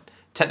 That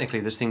technically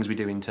there's things we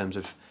do in terms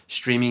of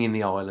streaming in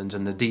the islands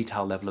and the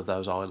detail level of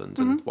those islands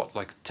and what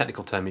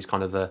technical term is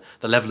kind of the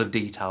level of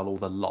detail or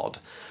the LOD.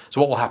 So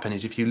what will happen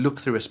is if you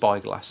look through a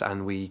spyglass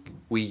and we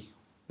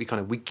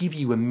give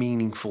you a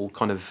meaningful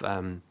kind of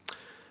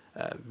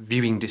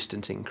viewing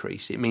distance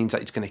increase, it means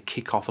that it's going to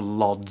kick off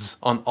LODs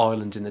on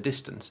islands in the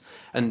distance.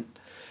 And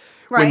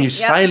when you're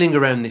sailing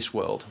around this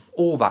world,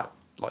 all that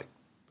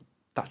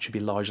that should be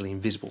largely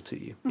invisible to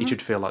you. It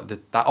should feel like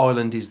that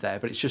island is there,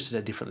 but it's just at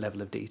a different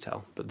level of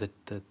detail. But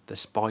the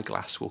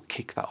spyglass will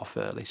kick that off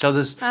early. So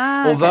there's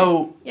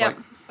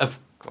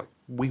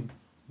we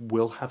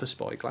will have a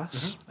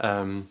spyglass.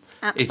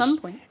 At some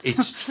point.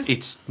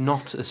 it's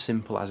not as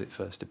simple as it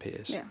first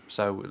appears. Yeah.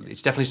 So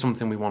it's definitely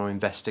something we want to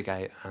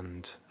investigate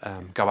and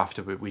go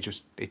after. But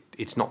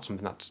it's not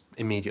something that's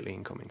immediately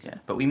incoming. Yeah,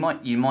 but you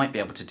might be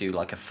able to do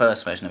like a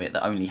first version of it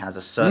that only has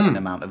a certain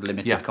amount of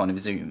limited kind of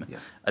zoom,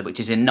 which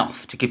is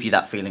enough to give you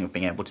that feeling of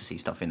being able to see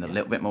stuff in a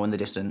little bit more in the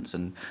distance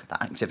and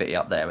that activity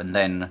up there, and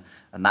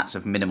that's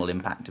of minimal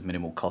impact, of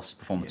minimal cost,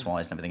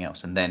 performance-wise, and everything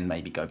else, and then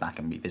maybe go back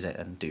and revisit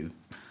and do.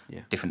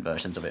 Different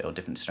versions of it or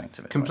different strengths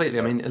of it. Completely.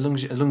 I mean, as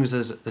long as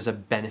there's a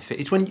benefit.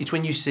 It's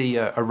when you see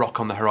a rock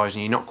on the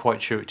horizon, you're not quite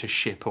sure it's a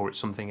ship or it's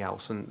something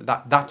else, and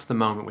that's the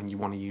moment when you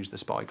want to use the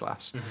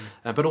spyglass.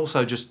 But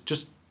also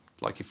just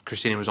like if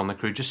Christina was on the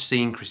crew, just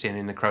seeing Christina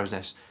in the crow's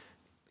nest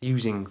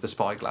using the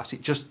spyglass,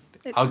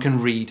 I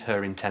can read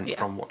her intent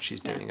from what she's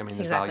doing. I mean,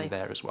 there's value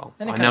there as well.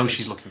 I know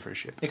she's looking for a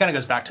ship. It kind of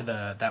goes back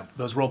to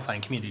those role-playing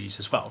communities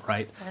as well,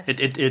 right? Yes.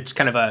 It's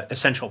kind of an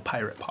essential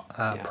pirate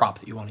prop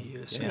that you want to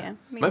use.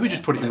 Maybe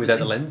just put it in without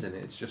the lens in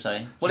it. It's just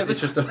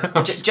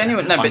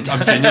genuine. No, but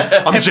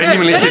I'm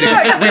genuinely kidding.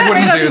 We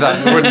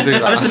wouldn't do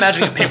that. I'm just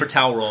imagining a paper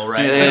towel roll,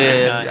 right?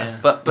 Yeah.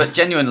 But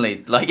genuinely,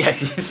 this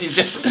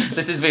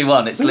is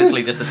V1. It's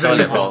literally just a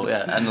toilet roll,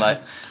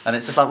 and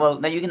it's just like, well,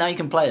 now you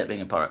can play it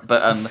being a pirate,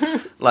 but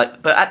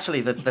actually.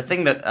 The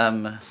thing that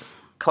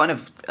kind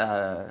of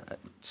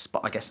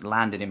I guess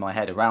landed in my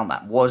head around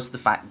that was the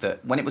fact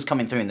that when it was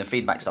coming through in the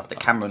feedback stuff that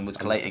Cameron was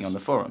collating on the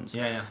forums,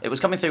 it was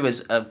coming through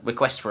as a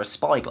request for a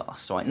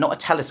spyglass, right? Not a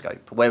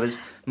telescope,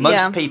 whereas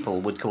most people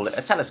would call it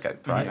a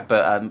telescope, right?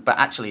 But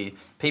actually,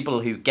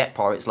 people who get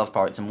pirates, love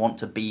pirates, and want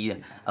to be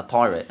a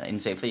pirate in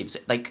Sea of Thieves,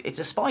 it's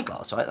a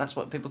spyglass, right? That's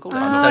what people call it.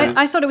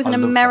 I thought it was an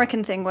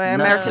American thing where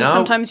Americans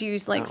sometimes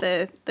use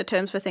the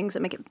terms for things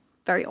that make it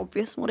very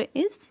obvious what it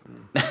is.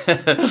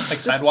 Like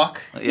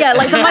sidewalk? Yeah,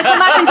 like the Michael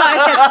McIntyre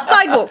sketch.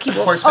 Sidewalk, you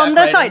walk on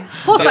the side.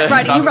 Horseback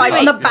riding, you ride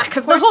on the back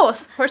of the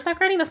horse. Horseback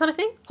riding, that's not a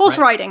thing? Horse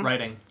riding.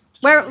 Riding.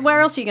 Where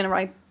else are you going to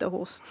ride the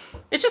horse?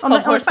 It's just On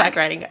called the- on its horseback back.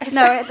 riding, guys.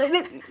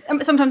 No,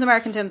 sometimes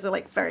American terms are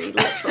like very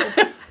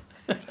literal.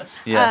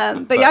 Yeah.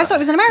 But yeah, I thought it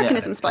was an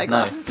Americanism,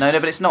 Spyglass. No,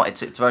 but it's not.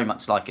 It's very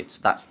much like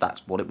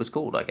that's what it was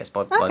called, I guess,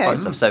 by Okay.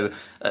 stuff. So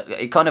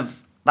it kind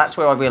of that's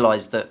where I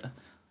realised that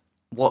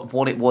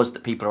what it was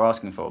that people are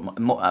asking for,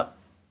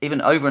 even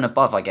over and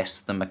above, I guess,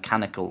 the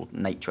mechanical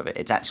nature of it.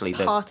 It's actually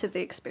the Part of the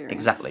experience.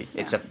 exactly.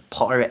 Yeah. it's a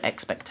pirate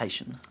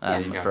expectation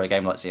for a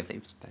game like Sea of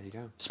Thieves. There you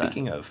go.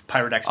 Speaking of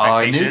pirate I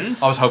expectations,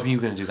 was hoping you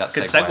were going to do that.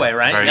 good segue,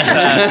 right?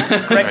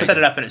 Very Greg set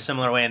it up in a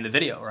similar way in the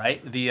video,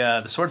 right?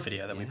 The sword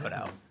video that we put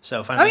out.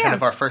 So finally, kind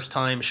of our first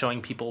time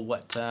showing people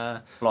what.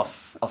 Well,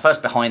 our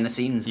first behind the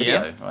scenes video,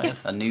 Yeah. right?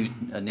 Yes. A new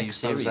Expose.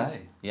 series.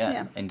 Yeah.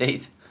 Yeah,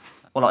 indeed.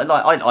 Well,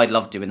 I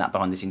love doing that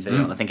behind the scenes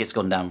video, and I think it's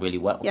gone down really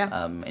well.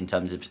 Yeah. In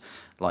terms of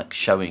like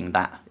showing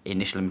that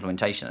initial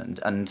implementation,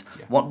 and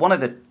one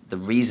of the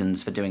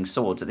reasons for doing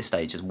swords at this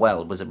stage as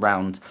well was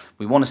around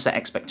we want to set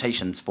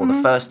expectations for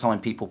the first time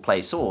people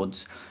play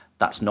swords.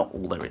 That's not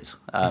all there is.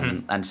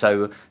 And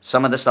so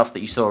some of the stuff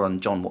that you saw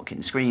on John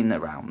Watkins' screen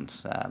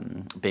around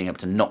being able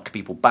to knock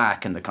people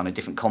back and the kind of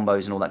different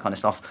combos and all that kind of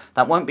stuff,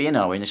 that won't be in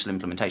our initial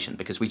implementation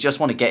because we just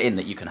want to get in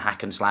that you can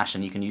hack and slash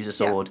and you can use a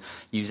sword,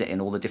 use it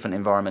in all the different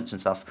environments and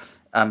stuff.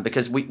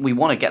 Because we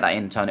want to get that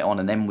in, turn it on,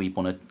 and then we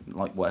want to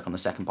like work on the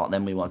second part,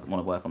 then we want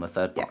to work on the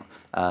third part.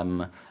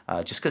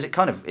 Just because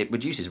it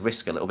reduces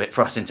risk a little bit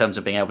for us in terms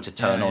of being able to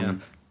turn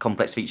on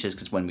complex features,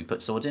 because when we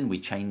put swords in, we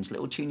change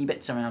little tuny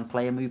bits around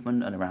player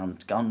movement and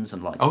around guns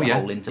and like the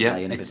whole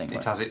interplay and everything.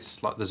 It has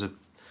its like there's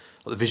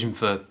the vision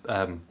for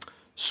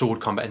sword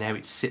combat and how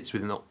it sits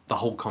within the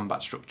whole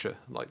combat structure,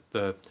 like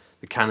the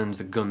cannons,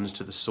 the guns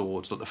to the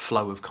swords, like the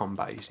flow of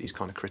combat is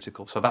kind of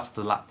critical. So that's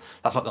like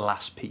the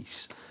last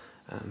piece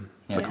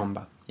for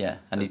combat. Yeah,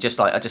 and it's just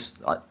like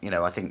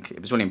I think it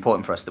was really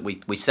important for us that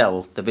we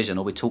sell the vision,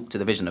 or we talk to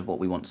the vision of what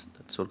we want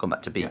sword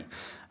combat to be,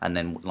 and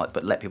then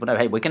but let people know,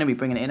 hey, we're going to be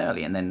bringing it in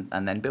early and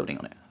then building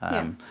on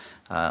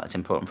it. It's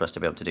important for us to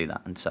be able to do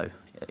that, and so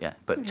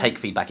but take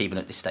feedback even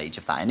at this stage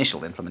of that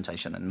initial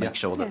implementation and make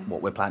sure that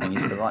what we're planning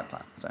is the right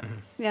plan. So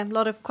Yeah, a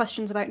lot of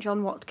questions about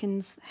John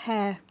Watkins'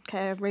 hair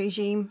care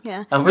regime.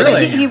 Yeah. Oh,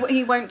 really?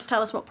 He won't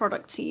tell us what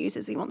products he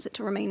uses. He wants it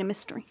to remain a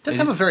mystery. It does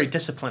have a very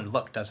disciplined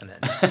look, doesn't it?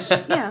 It's,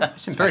 Yeah.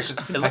 it's very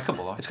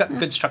impeccable. It's got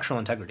good structural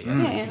integrity.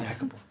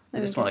 Impeccable. I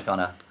just want to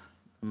kind of.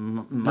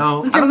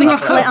 No, I don't think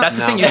That's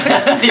the thing.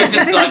 You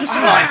just like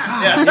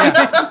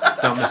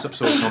slice. don't mess up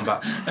sword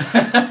combat.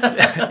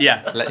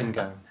 Let him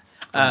go.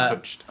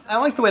 Untouched. I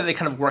like the way they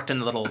kind of worked in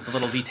the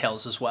little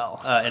details as well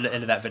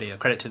into that video.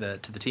 Credit to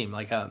the team.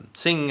 Like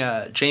seeing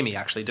Jamie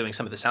actually doing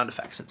some of the sound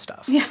effects and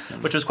stuff,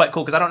 which was quite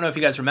cool. Because I don't know if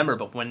you guys remember,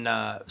 but when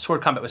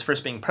Sword Combat was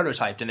first being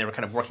prototyped and they were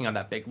kind of working on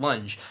that big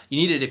lunge, you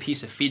needed a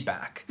piece of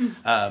feedback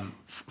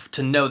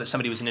to know that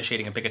somebody was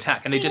initiating a big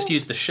attack, and they just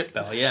used the shit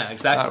bell. Yeah,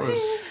 exactly. That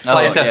was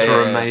play tests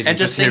were amazing. And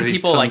just seeing hear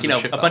people like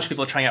tons a bunch of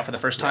people trying out for the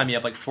first time. You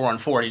have like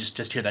 4-on-4, and you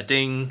just hear that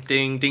ding,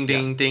 ding, ding,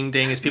 ding, ding,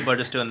 ding as people are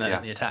just doing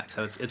the attack.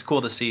 So it's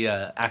cool to see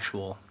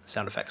actual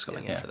sound effects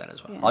going in for that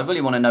as well. I really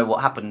want to know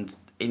what happened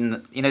in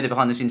the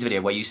behind the scenes video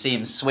where you see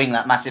him swing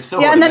that massive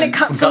sword. Yeah, and then it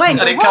cuts away.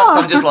 And it cuts.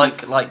 I'm just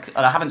like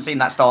and I haven't seen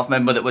that staff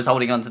member that was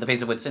holding onto the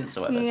piece of wood since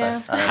or whatever.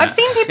 Yeah. So, I've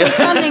seen people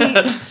standing.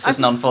 just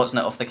an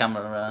unfortunate off the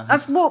camera.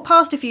 I've walked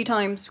past a few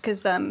times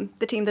because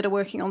the team that are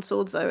working on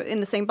swords are in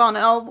the same barn.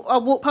 And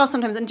I'll walk past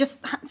sometimes and just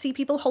see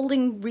people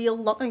holding real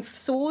life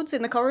swords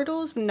in the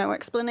corridors with no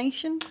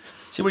explanation.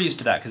 See, we're used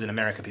to that because in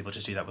America people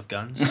just do that with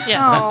guns.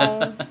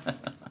 Oh.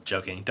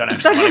 Joking. Don't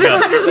actually want to go.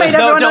 Just made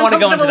everyone Don't want to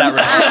go into that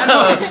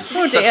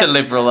uncomfortable. route. Such a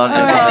liberal,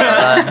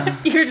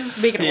 aren't you? You're just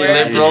making it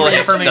worse. Liberal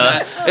Affirming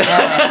hipster.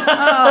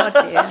 that.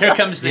 Oh dear. Here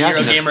comes the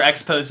Eurogamer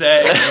expose.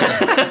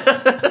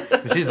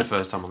 This is the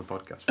first time on the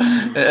podcast.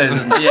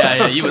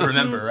 Yeah, you would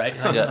remember, right?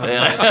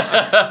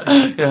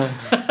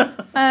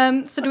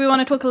 So do we want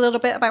to talk a little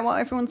bit about what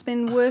everyone's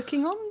been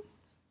working on?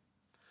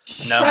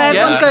 No.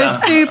 Everyone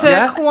goes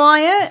super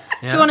quiet.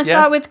 Do Yeah. you want to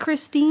start with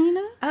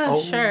Christina?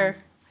 Oh, sure.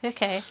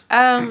 Okay.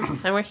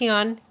 I'm working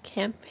on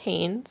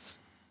campaigns.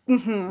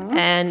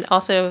 And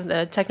also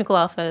the technical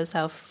alphas,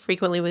 how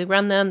frequently we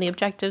run them, the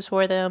objectives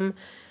for them,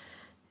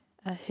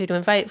 who to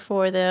invite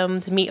for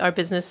them, to meet our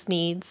business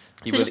needs.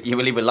 You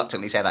really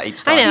reluctantly say that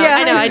each time.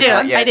 I know, I do.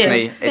 I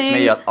do. It's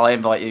me. I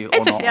invite you.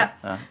 It's or okay. not.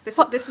 Yeah.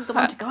 This is the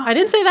one to go. I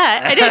didn't say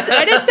that. I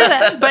didn't say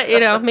that.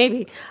 But,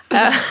 maybe.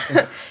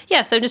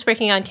 So I'm just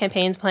working on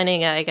campaigns,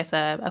 planning, a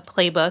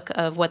playbook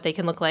of what they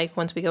can look like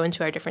once we go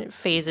into our different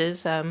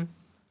phases.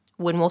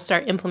 When we'll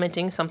start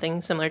implementing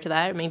something similar to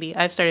that. Maybe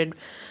I've started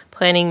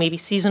planning maybe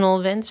seasonal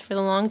events for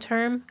the long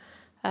term.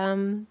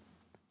 The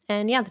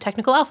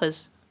technical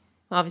alphas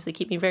obviously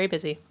keep me very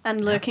busy.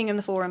 And lurking in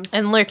the forums.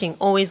 And lurking,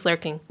 always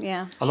lurking.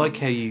 Yeah. I like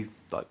how you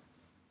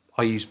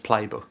I used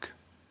playbook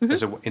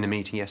in a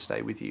meeting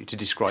yesterday with you to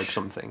describe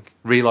something,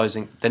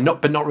 realizing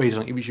not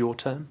realizing it was your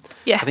term.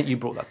 Yeah. I think you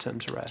brought that term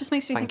to Rare. Just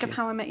makes me think of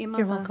How I Met Your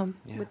Mother. You're welcome.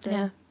 With the,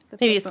 Yeah. the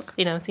Maybe it's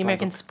playbook. the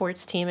American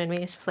sports team and me.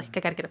 It's just like I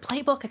gotta get a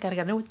playbook. I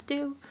gotta know what to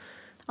do.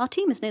 Our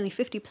team is nearly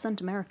 50%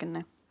 American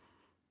now.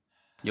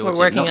 Your We're team,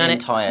 working not the on it.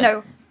 entire No,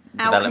 our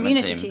development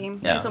community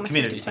team. Yeah. Is almost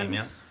Community 50%. team,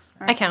 yeah.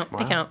 I count.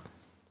 Right?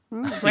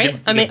 you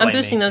I'm can blame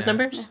boosting me, those yeah.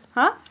 numbers.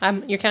 Huh?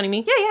 You're counting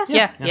me?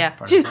 Yeah. Yeah.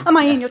 Part of the team. Am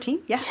I in your team?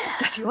 Yes.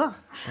 Yes, you are.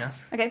 Yeah.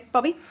 Okay,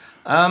 Bobby.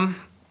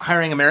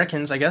 Hiring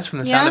Americans, I guess, from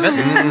the sound of it.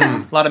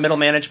 A lot of middle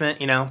management,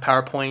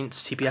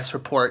 PowerPoints, TPS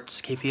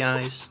reports,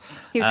 KPIs.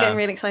 He was getting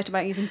really excited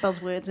about using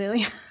buzzwords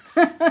earlier.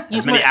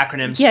 As many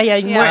acronyms. Yeah,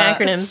 more Just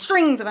acronyms.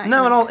 strings of acronyms.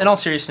 No, in all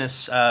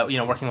seriousness, working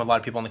with a lot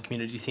of people on the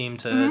community team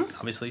to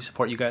obviously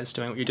support you guys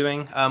doing what you're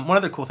doing. One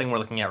other cool thing we're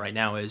looking at right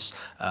now is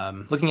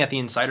looking at the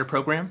Insider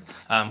program,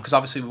 because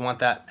obviously we want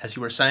that, as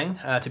you were saying,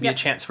 to be a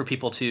chance for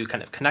people to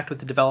kind of connect with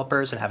the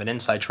developers and have an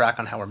inside track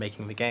on how we're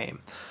making the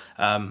game.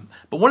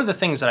 But one of the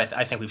things that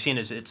I think we've seen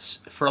is it's,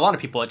 for a lot of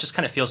people, it just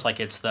kind of feels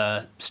like it's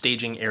the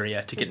staging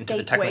area to get into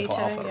the gateway technical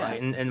to, alpha, yeah.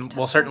 right? And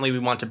well, certainly we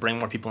want to bring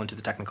more people into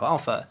the technical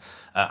alpha.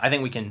 I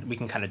think we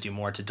can kind of do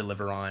more to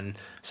deliver on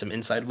some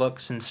inside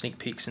looks and sneak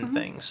peeks and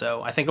things.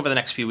 So I think over the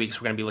next few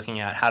weeks, we're going to be looking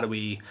at how do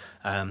we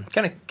kind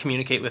of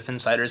communicate with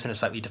insiders in a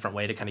slightly different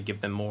way to kind of give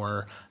them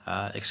more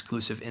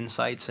exclusive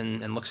insights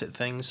and looks at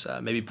things,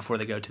 maybe before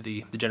they go to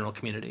the general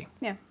community.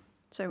 Yeah.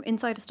 So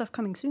insider stuff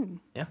coming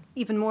soon. Yeah.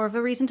 Even more of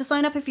a reason to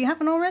sign up if you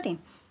haven't already.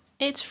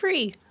 It's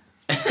free.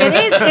 It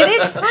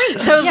is free.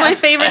 That was my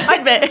favorite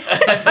tidbit.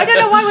 I don't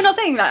know why we're not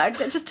saying that,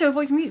 just to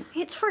avoid confusion.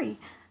 It's free.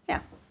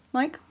 Yeah.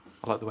 Mike?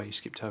 I like the way you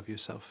skipped over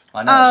yourself.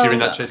 I know. During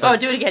that chase. Oh,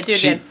 do it again. Do it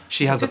again.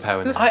 She has the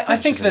power. now. I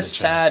think She's in the the chat.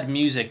 sad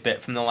music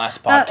bit from the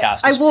last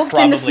podcast I was walked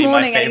in this probably my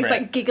morning and he's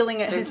favorite. like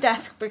giggling at his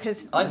desk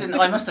because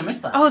I must have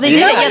missed that. Oh, they did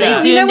it. Yeah, they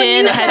You zoomed know when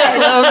in. you It had said-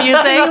 slow when you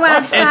music.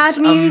 had sad It's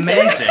music.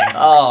 amazing.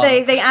 Oh.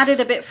 They added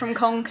a bit from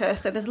Conquer,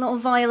 so there's a little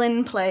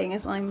violin playing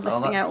as I'm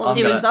listing out all I'm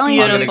the gonna- things I it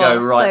was know. I'm going to go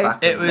right So-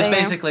 back. It was There you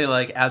go. basically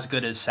like as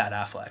good as Sad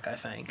Affleck, I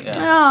think. Yeah.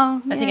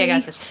 Oh, I think I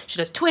got this. She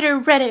does Twitter,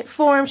 Reddit,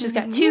 forums. She's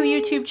got 2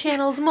 YouTube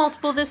channels,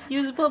 multiple this,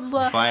 use, blah, blah, blah.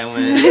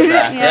 Violin,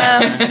 exactly.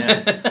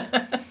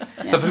 Yeah.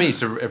 So for me,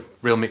 it's a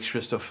real mixture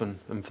of stuff and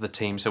for the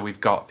team. So we've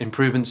got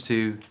improvements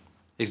to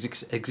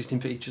existing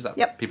features that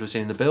Yep. people have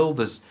seen in the build.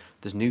 There's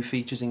new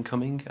features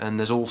incoming, and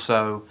there's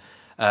also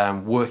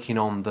working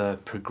on the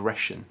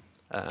progression.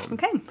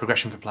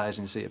 Progression for players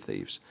in Sea of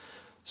Thieves.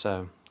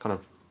 So kind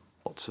of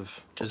lots of.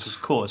 Which is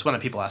cool. It's one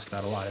that people ask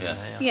about a lot, isn't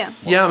it? Yeah.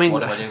 Yeah, I mean. What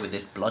do I do with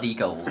this bloody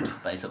gold,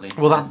 basically?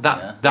 Well,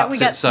 that's we it.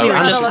 get, So we were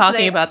had just a lot talking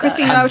today. about that.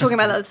 Christine and I were talking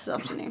about that this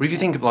afternoon. But if you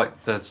think of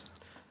like there's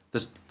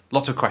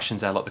lots of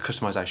questions there, like the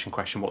customization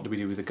question, what do we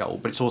do with the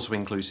gold? But it's also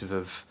inclusive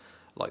of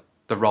like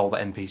the role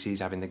that NPCs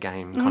have in the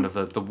game, kind of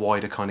the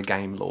wider kind of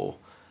game lore,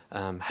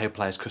 how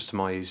players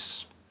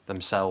customize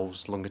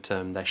themselves longer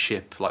term, their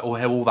ship, like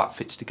how all that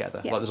fits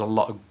together. Yeah. Like there's a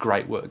lot of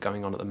great work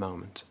going on at the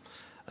moment.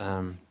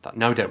 That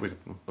no doubt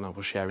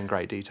we'll share in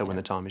great detail when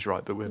the time is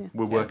right, but we're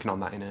working on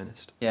that in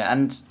earnest. Yeah,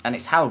 and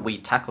it's how we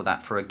tackle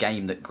that for a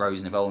game that grows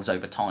and evolves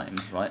over time,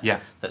 right? Yeah.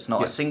 That's not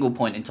Yeah. a single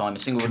point in time, a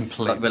single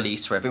Completely.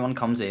 release where everyone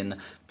comes in,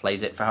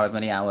 plays it for however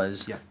many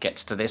hours, Yeah.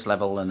 gets to this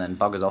level, and then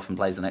buggers off and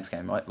plays the next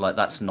game, right? Like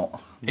that's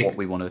not what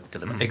we want to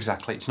deliver.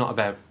 Exactly. It's not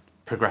about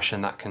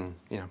progression that can,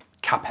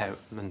 cap out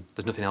and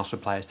there's nothing else for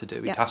players to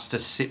do. Yeah. It has to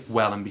sit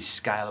well and be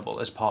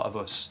scalable as part of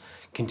us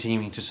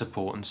continuing to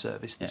support and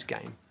service this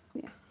game.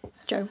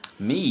 Joe.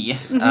 Me,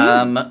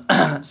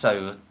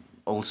 so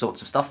all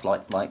sorts of stuff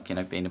like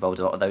being involved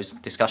in a lot of those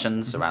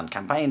discussions around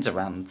campaigns,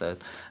 around the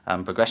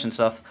progression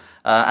stuff,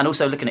 and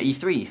also looking at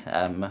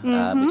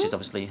E3, which is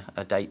obviously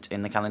a date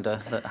in the calendar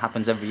that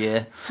happens every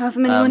year. However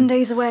many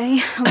Mondays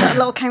away on that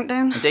little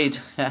countdown. Indeed,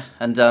 yeah,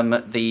 and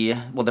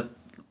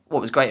what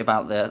was great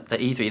about the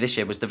E3 this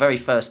year was the very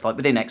first, like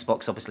within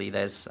Xbox, obviously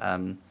there's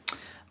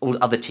all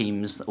other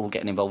teams all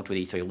getting involved with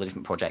E3, all the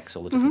different projects,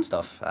 all the different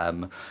stuff,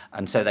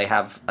 and so they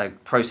have a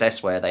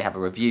process where they have a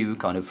review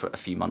kind of for a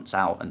few months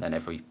out, and then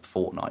every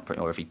fortnight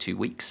or every 2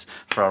 weeks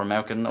for our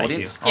American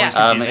audience. You. Always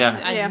Yeah. confusing.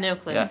 I had no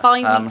clue. Yeah.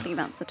 Bi-weekly,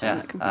 that's the term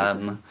Yeah. that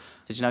confuses us.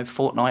 Did you know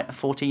fortnight,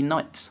 14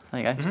 nights?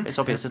 There you go. It's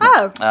obvious, isn't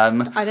Oh, it?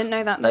 I didn't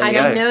know that. There you I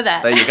go. don't know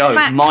that. There you go.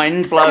 Fact.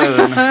 Mind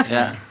blown.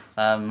 Yeah.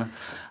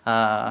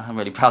 I'm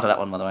really proud of that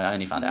one, by the way. I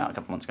only found it out a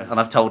couple months ago, and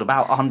I've told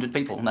about 100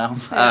 people now.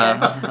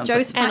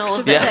 Joe's And fact all of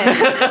of the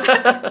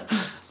day.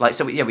 Like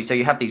so, so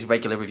you have these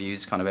regular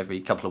reviews, kind of every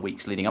couple of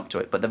weeks leading up to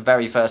it. But the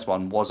very first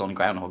one was on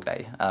Groundhog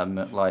Day,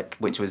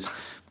 which was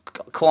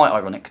quite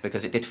ironic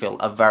because it did feel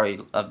a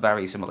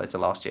very similar to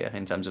last year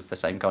in terms of the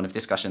same kind of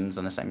discussions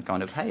and the same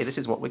kind of hey, this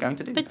is what we're going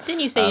to do. But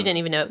didn't you say you didn't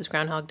even know it was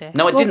Groundhog Day?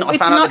 No, I didn't. I it's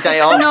found out not- the day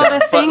it's not after.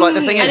 a But like the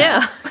thing. thing I is,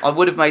 know. I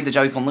would have made the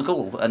joke on the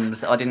call, and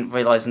I didn't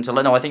realise until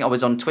I think I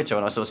was on Twitter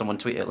and I saw someone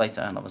tweet it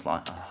later, and I was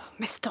like,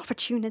 Missed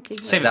opportunity.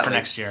 Save it for Exactly.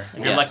 next year. If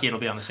you're Yeah. lucky, it'll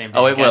be on the same day.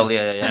 oh, it again. will,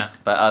 yeah.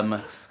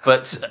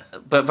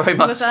 But very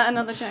much Was that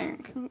another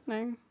joke?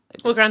 No.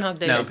 Well, Groundhog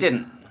Day No. is it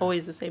didn't.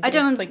 always the same. I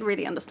don't Like,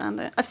 really understand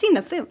it. I've seen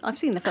the film.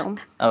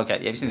 Oh, okay,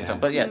 yeah, you've seen the film,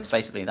 but yeah, it's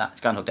basically that. It's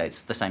Groundhog Day.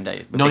 It's the same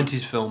day.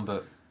 90s film,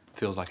 but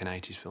feels like an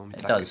 80s film.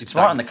 It does. It's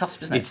right on the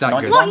cusp, isn't it? It's that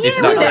good. What year It's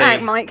was that it good.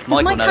 out, Mike? 'Cause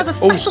Mike Mike will has a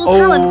know. special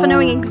talent for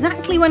knowing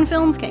exactly when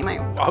films came out.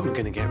 I'm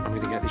gonna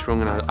get this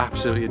wrong, and I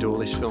absolutely adore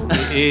this film.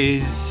 It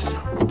is.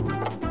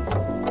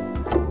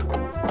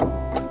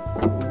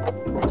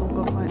 It's all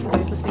gone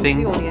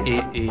think the audio.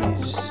 it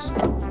is.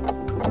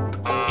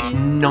 It's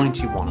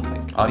 91, I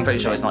think. I'm pretty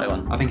sure it's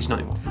 91. I think it's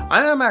 91.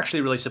 I am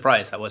actually really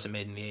surprised that wasn't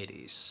made in the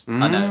 80s.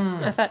 I know.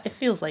 I thought it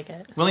feels like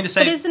it. Willing to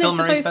say But isn't it Bill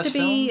Murray's supposed best to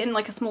be film? in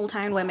like a small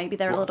town where maybe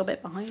they're a little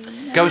bit behind?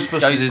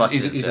 Ghostbusters,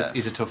 Ghostbusters,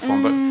 is a tough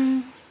one,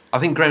 but I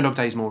think Groundhog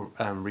Day is more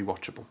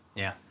rewatchable.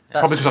 Yeah.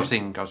 Probably because true. I've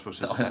seen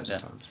Ghostbusters a thousand Yeah.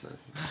 times.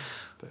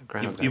 But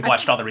Groundhog Day. You've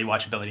watched all the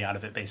rewatchability out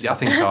of it, basically. Yeah, I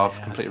think so.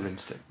 I've completely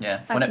rinsed it.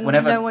 Yeah. I have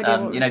Whenever no idea what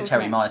you we're know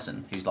Terry talking about.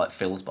 Myerson, who's like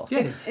Phil's boss.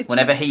 Yeah.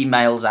 Whenever he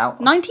mails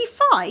out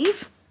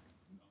 95?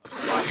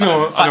 Five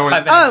minutes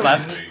Oh.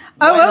 left.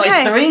 Oh,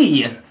 okay.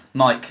 3.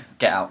 Mike,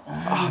 get out.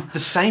 The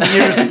same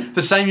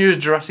year as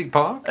Jurassic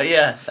Park.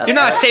 Yeah. that's You're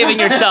not correct. saving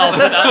yourself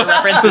with other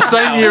references. The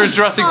same year as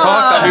Jurassic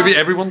Park, that movie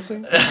everyone's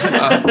seen. But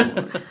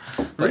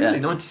yeah. Really,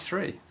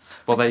 93.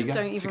 Well, there you go.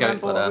 Don't even Forget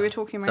remember it. what we were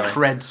talking about.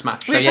 Cred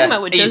smash. We were So, talking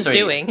about what Joe's E3.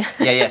 doing.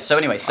 Yeah. So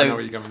anyway, I know so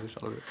where you're going with this.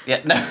 I love it.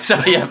 yeah, no, so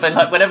yeah, but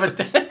like whenever,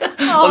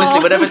 honestly,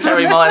 whenever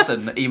Terry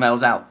Myerson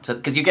emails out,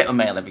 because you get a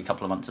mail every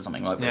couple of months or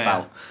something, like Yeah.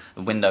 about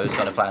Windows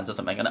kind of plans or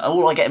something, and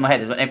all I get in my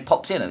head is when it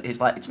pops in,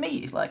 it's like it's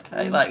me, like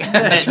hey, like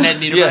Ned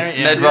Niedermeyer,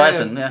 yeah. Ned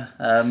Ryerson, yeah.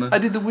 I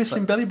did the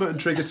whistling belly button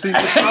trick at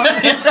Secret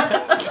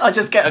I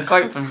just get a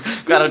quote from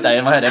Groundhog Day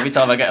in my head every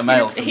time I get a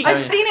mail. From Terry.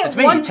 I've seen it it's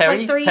me, once, Terry,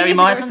 like 3 Terry years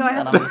ago, Myerson, so I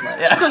and I'm just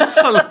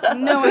like, yeah.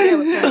 No idea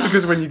what's going on.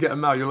 Because when you get a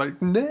mail, you're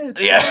like, Ned.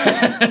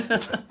 Yeah.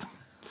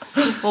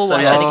 We'll So,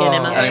 watch yeah. it again,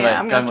 Emma. Anyway,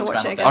 I'm go gonna and have to watch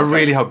watch it Groundhog I Day.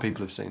 really hope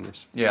people have seen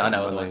this. Yeah, I know.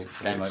 When Otherwise, they-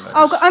 it's game over.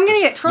 Oh, God, I'm going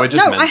to get We're trolled.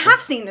 just No, I mental.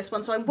 have seen this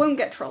one, so I won't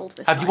get trolled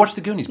this time. Have you watched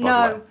The Goonies, by the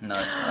No. way?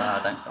 No,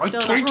 don't stop.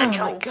 Still told not.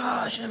 you. Oh my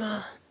gosh,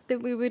 Emma.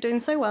 We were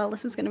doing so well.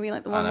 This was going to be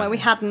like the I one know. where we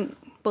hadn't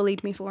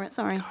bullied me for it.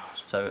 Sorry.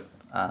 So,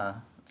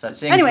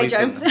 seeing Anyway, as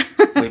Joe.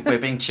 we're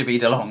being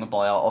chivied along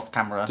by our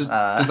off-camera. Does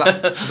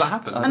that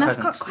happen? And I've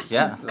got presence.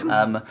 questions. Yeah. Come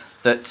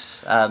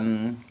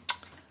on.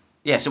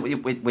 Yeah. So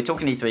we're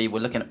talking E3. We're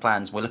looking at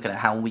plans. We're looking at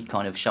how we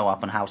kind of show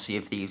up and how Sea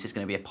of Thieves is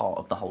going to be a part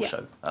of the whole Yeah.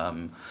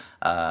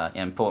 show.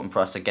 Important for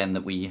us again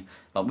that we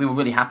were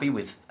really happy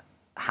with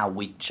how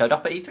we showed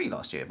up at E3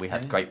 last year. We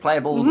had great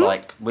playable, Mm-hmm.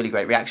 like really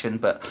great reaction,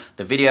 but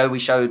the video we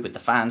showed with the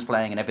fans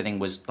playing and everything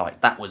was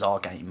like that was our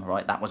game,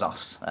 right? That was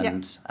us,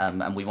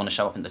 and we want to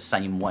show up in the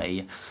same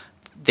way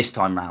this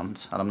time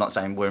round. And I'm not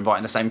saying we're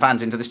inviting the same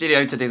fans into the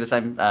studio to do the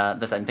same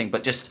thing,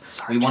 but just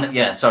we want it.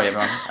 Yeah, sorry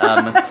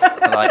everyone.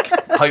 Like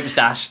hopes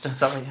dashed.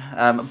 Sorry,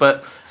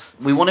 but.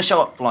 We want to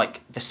show up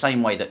like the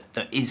same way that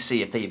is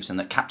Sea of Thieves and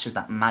that captures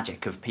that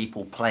magic of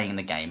people playing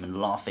the game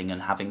and laughing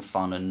and having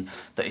fun and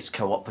that it's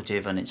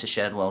cooperative and it's a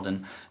shared world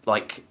and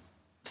like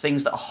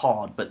things that are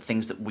hard but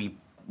things that we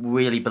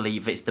really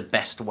believe it's the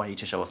best way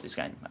to show off this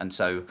game. And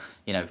so,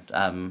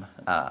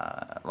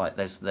 like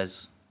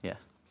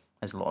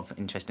there's a lot of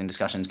interesting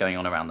discussions going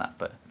on around that,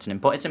 but it's an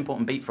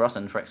important beat for us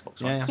and for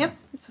Xbox One. Yeah. Yep.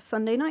 It's a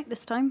Sunday night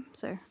this time,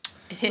 so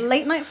It is.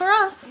 late night for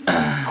us.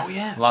 Oh,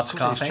 yeah. Lots of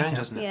course it's coffee. changed,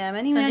 hasn't it? Yeah,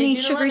 many, Sunday, many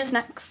June sugary 11th.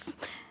 snacks.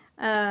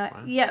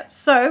 Yeah,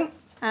 so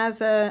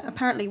as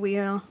apparently we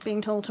are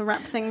being told to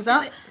wrap things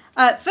up.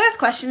 First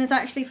question is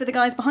actually for the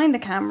guys behind the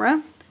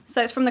camera.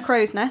 So it's from the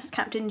Crow's Nest,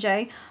 Captain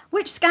J.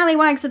 Which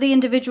scallywags are the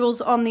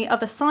individuals on the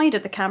other side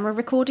of the camera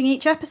recording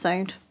each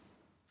episode?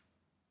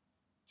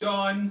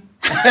 John.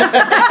 Where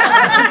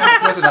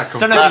did that come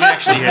Don't know if you can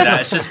actually hear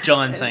that. It's just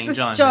John saying This is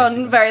John. John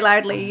basically. very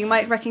loudly. You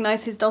might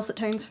recognise his dulcet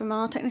tones from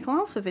our Technical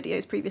Alpha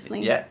videos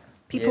previously. Yeah.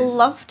 People Yes.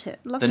 loved it.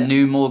 Loved The it.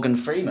 new Morgan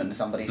Freeman,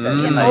 somebody said.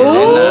 Mm. In the,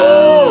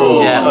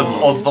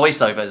 Oh! of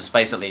voiceovers,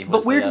 basically.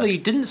 was But weirdly,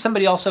 didn't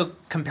somebody also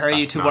compare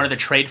you That's to one of the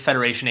nice. Trade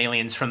Federation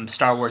aliens from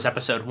Star Wars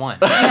Episode 1?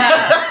 Which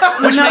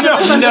makes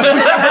No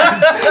sense.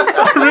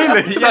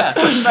 Really? Yeah.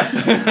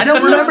 I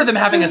don't remember them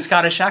having a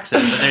Scottish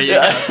accent, but there you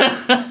go.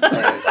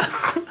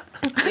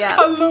 Yeah.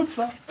 I love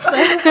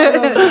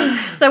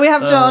that. So we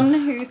have John,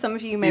 who some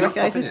of you may You're not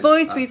recognise his popping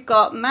in? voice. We've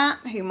got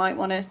Matt, who might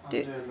want to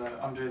do.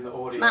 I'm doing the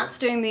audio. Matt's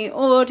doing the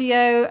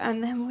audio,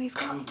 and then we've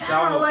got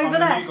Daryl I'm over the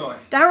there. new guy.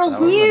 Daryl's Daryl's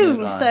the new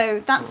new, guy.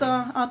 so that's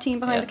our team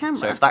behind the camera.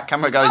 So if that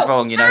camera goes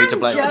wrong, you know who to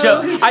blame. Joe,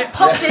 Joe, who's I- just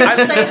popped in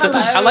to say hello.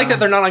 I like that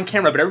they're not on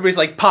camera, but everybody's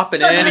like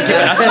popping in and giving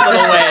us a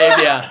little wave.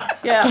 Yeah.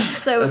 Yeah,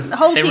 so the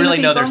whole They team really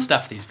of know people. their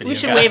stuff, these video We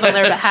should guys. wave on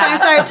their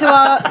behalf. Shout out to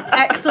our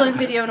excellent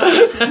video and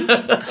audio teams.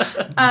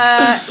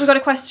 We've got a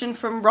question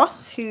from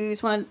Ross,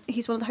 he's one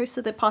of the hosts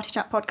of the Party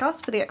Chat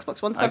podcast for the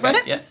Xbox One Okay,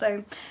 subreddit. yeah.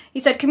 So he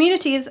said,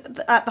 community is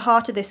at the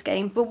heart of this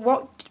game, but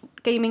what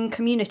gaming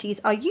communities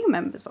are you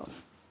members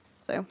of?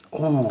 So,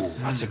 Oh,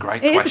 that's a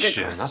great It is a good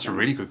question. That's a question.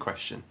 really good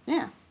question.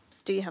 yeah.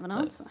 Do you have an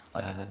answer?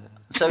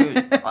 So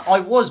I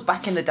was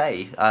back in the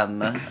day.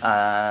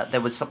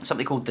 There was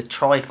something called the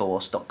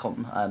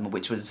Triforce.com,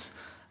 which was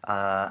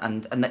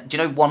do you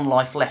know One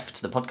Life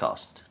Left, the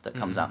podcast that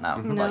comes out now?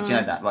 No. Like, do you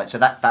know that? Right. So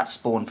that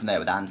spawned from there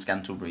with Anne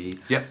Scantlebury,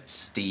 Yep.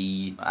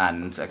 Steve,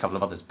 and a couple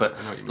of others. But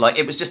I know what you mean. like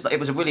it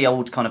was a really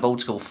old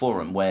school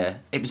forum where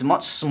it was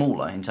much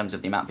smaller in terms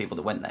of the amount of people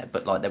that went there.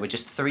 But like there were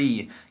just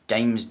 3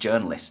 games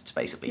journalists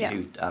basically Yeah.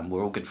 who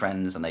were all good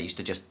friends, and they used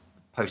to just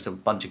post a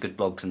bunch of good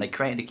blogs, and they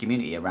created a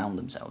community around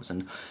themselves,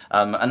 and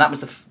that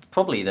was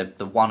probably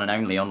the one and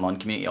only online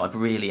community I've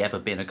really ever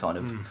been a kind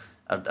of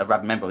a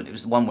rabid member, and it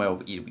was the one where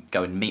you would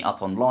go and meet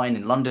up online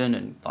in London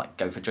and like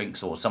go for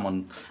drinks, or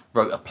someone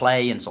wrote a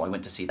play, and so I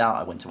went to see that.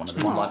 I went to one of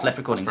the One Life Left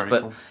recordings,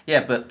 but cool.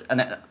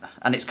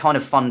 And it's kind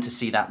of fun to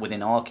see that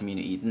within our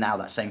community now,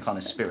 that same kind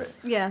of spirit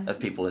of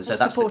people, and so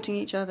that's supporting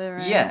each other.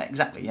 Right? Yeah,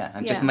 exactly. Yeah,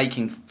 and just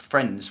making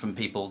friends from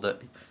people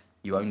that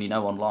you only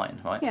know online,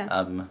 right? Yeah.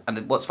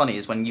 And what's funny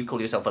is when you call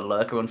yourself a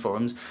lurker on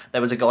forums, there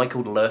was a guy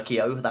called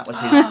Lurkio. That was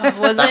his.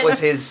 Was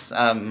his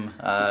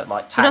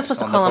like tag. You're not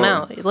supposed to call him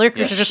out.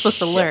 Lurkers are just supposed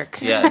to lurk.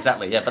 Yeah,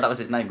 exactly. Yeah, but that was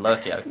his name,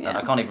 Lurkio. And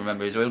I can't even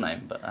remember his real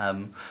name, but.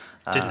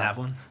 Didn't have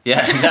one.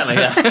 Yeah, exactly.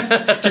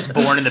 Yeah. Just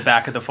born in the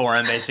back of the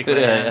forum, basically.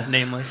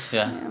 Nameless.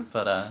 Yeah.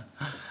 But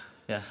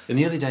yeah. In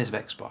the early days of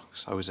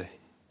Xbox, I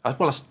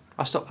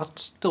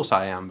still say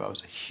I am, but I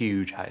was a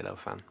huge Halo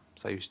fan.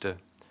 So I used to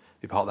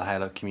be part of the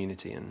Halo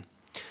community and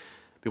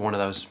be one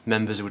of those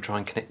members who would try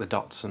and connect the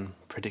dots and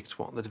predict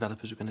what the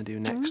developers were going to do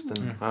next.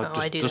 And I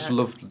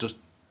loved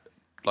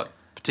like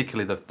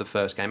particularly the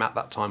first game at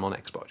that time on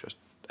Xbox. Just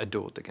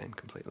adored the game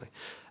completely.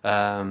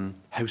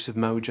 House of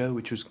Mojo,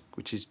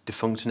 which is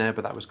defunct now,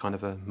 but that was kind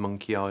of a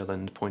Monkey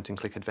Island point and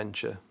click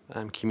adventure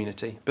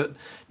community. But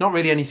not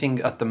really anything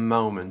at the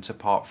moment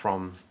apart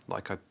from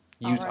like I'm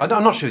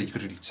not sure that you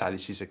could really say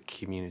this is a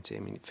community.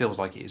 I mean, it feels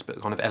like it is,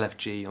 but kind of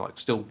LFG, like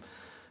still.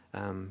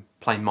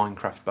 Playing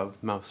Minecraft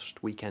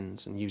most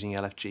weekends and using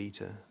LFG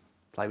to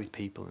play with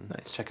people and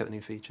check out the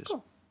new features.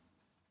 Cool.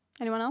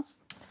 Anyone else?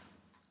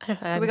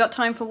 Have we got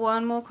time for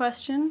one more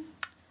question?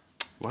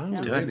 Wow,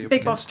 really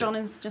Big Boss John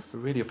is just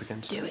really up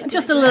against it.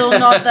 Just a little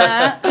nod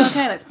there.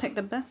 Okay, let's pick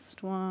the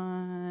best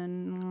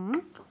one.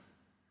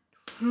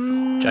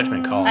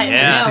 Judgment call. I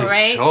know,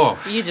 right?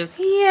 Tough. You just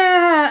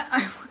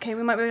Okay,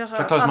 we might be able to.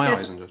 Should I close my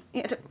eyes and just?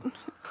 Yeah.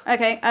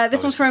 Okay,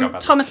 this one's from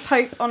Thomas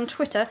Pope on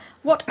Twitter.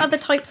 What other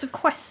types of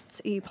quests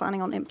are you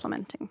planning on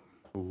implementing?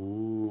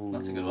 Ooh,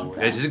 that's a good one.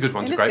 This is a good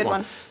one. It's a great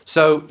one.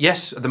 So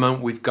yes, at the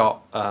moment we've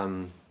got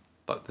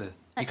like the.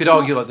 You could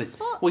argue like the.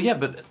 Well, yeah,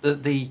 but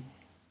the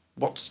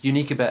what's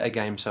unique about a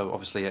game? So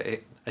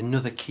obviously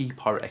another key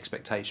pirate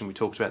expectation. We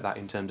talked about that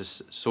in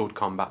terms of sword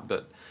combat,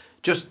 but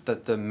just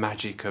the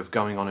magic of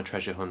going on a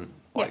treasure hunt,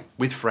 like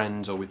with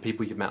friends or with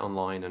people you've met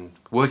online and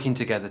working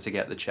together to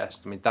get the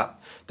chest. I mean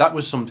that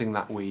was something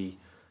that we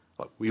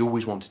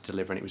always wanted to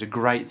deliver, and it was a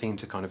great thing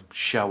to kind of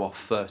show off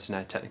first in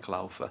our technical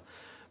alpha.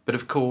 But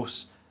of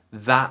course,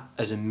 that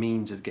as a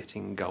means of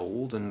getting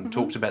gold, and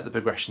talked about the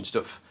progression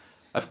stuff,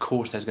 of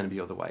course there's going to be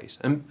other ways.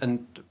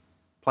 And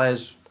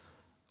players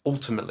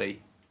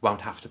ultimately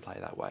won't have to play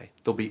that way.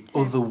 There'll be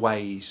other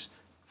ways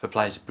for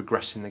players to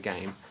progress in the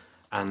game,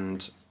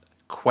 and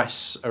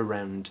quests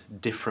around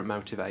different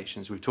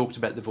motivations. We've talked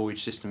about the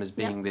Voyage system as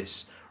being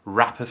this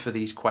wrapper for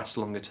these quests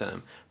longer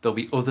term. There'll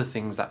be other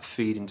things that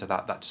feed into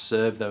that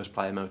serve those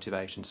player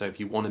motivations. So if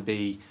you want to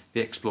be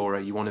the explorer,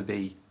 you want to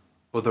be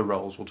other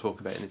roles we'll talk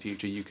about in the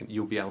future,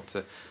 you'll be able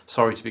to,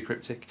 sorry to be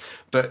cryptic,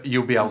 but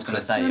you'll be able to... I was going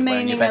to say,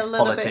 wearing your best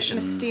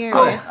politician's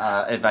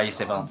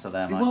evasive answer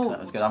there, Mike. That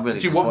was good. I'm really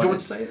disappointed. Do you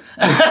want to say it?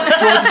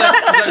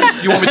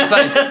 You want me to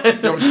say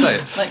it? You want me to say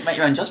it? Make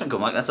your own judgment call,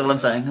 Mike. That's all I'm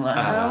saying.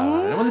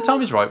 When the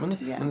time is right.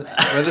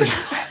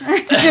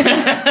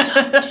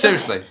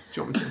 Seriously, do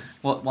you want me to?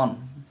 What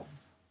one?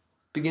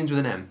 Begins with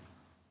an M.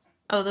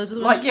 Oh, those are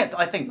the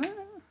I think...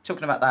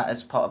 Talking about that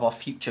as part of our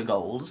future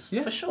goals,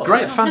 for sure.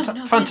 Great,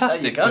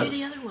 fantastic. Do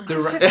the other one.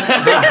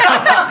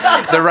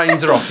 The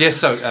reins are off. Yes,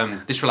 so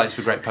this relates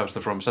to a great post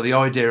on the forum. So the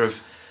idea of,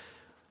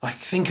 like,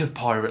 think of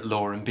pirate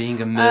lore and being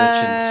a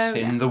merchant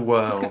in the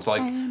world,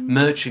 like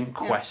merchant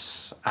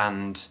quests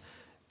and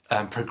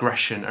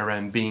progression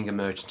around being a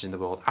merchant in the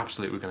world.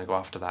 Absolutely, we're going to go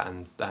after that.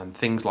 And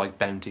things like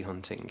bounty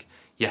hunting.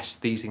 Yes,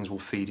 these things will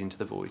feed into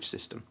the Voyage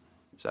system.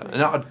 So,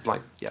 and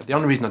the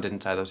only reason I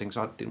didn't say those things,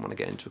 I didn't want to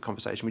get into a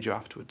conversation with you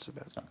afterwards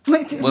about that.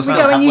 We'll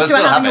still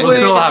have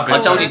it. I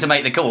told you to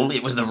make the call.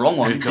 It was the wrong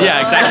one.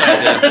 Yeah,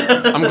 exactly.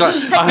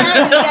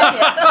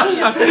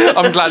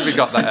 I'm glad we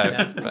got that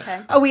out.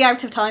 Okay. Are we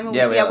out of time?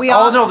 Yeah, we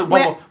are. Oh, no,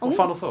 one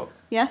final thought.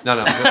 Yes?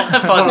 No.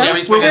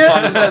 Jerry Springer's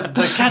final thought.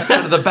 The cat's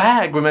out of the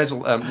bag. We may as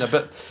well... no,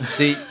 but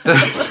you were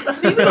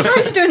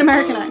trying to do an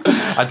American accent.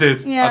 I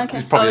did. Yeah, okay.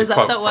 It's probably is that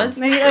what that was?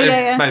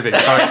 Yeah. Maybe.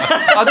 Sorry.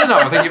 I don't know.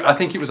 I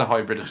think it was a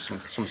hybrid of some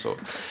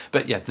sort.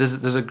 But yeah,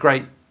 there's a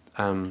great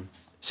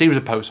series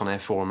of posts on our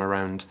forum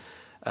around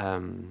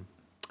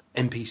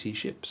NPC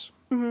ships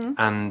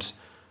and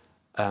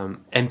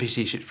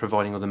NPC ships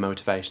providing other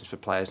motivations for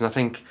players. And I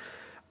think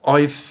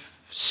I've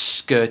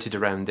skirted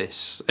around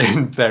this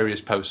in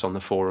various posts on the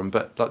forum,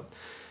 but like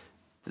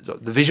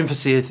the vision for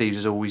Sea of Thieves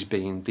has always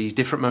been these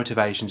different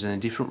motivations and the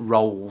different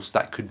roles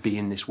that could be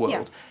in this world.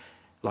 Yeah.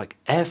 Like,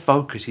 our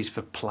focus is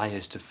for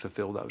players to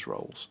fulfill those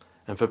roles,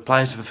 and for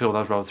players to fulfill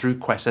those roles through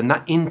quests, and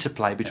that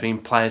interplay between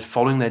players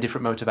following their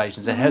different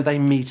motivations and how they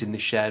meet in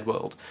this shared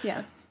world.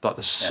 Yeah. Like,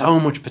 there's so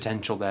much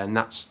potential there, and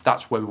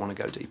that's where we want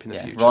to go deep in the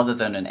future. Rather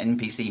than an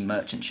NPC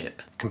merchant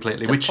ship.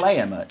 Completely. It's a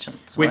player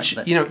merchant. Which,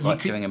 right?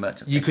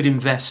 you could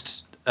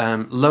invest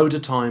loads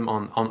of time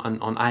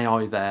on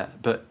AI there,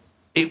 but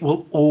it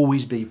will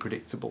always be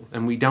predictable,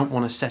 and we don't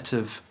want a set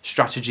of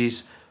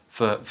strategies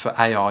for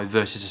AI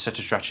versus a set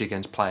of strategy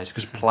against players,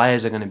 because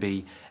players are going to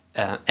be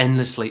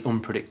endlessly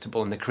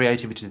unpredictable, and the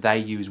creativity they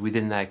use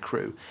within their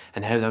crew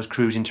and how those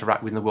crews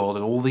interact with the world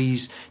and all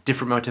these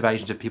different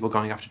motivations of people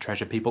going after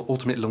treasure, people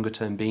ultimately longer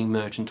term being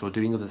merchants or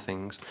doing other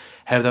things,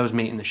 how those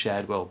meet in the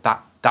shared world,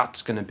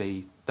 that's going to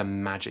be the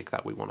magic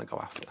that we want to go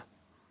after.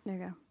 There you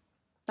go.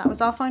 That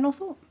was our final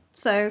thought.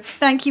 So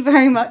thank you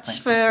very much.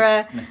 Thanks,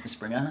 for Mr.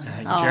 Springer.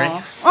 Jerry.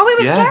 Oh,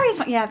 it was Jerry's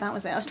one. Yeah, that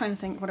was it. I was trying to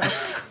think what else.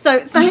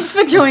 So thanks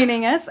for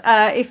joining us.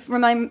 If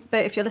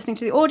you're listening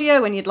to the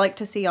audio and you'd like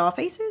to see our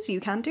faces, you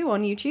can do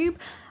on YouTube.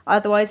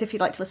 Otherwise, if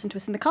you'd like to listen to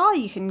us in the car,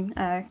 you can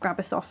grab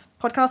us off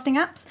podcasting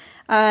apps.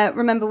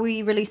 Remember,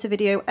 we release a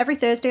video every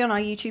Thursday on our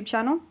YouTube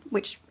channel,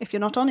 which, if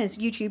you're not on, is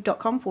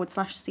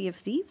youtube.com/Sea of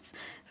Thieves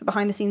for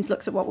behind-the-scenes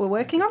looks at what we're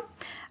working on.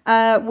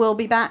 We'll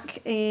be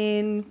back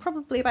in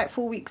probably about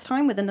 4 weeks'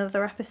 time with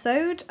another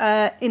episode.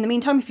 In the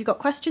meantime, if you've got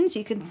questions,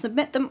 you can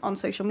submit them on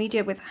social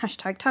media with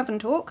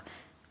 #TavernTalk.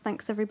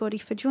 Thanks, everybody,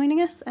 for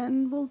joining us,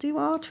 and we'll do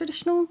our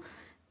traditional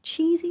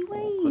cheesy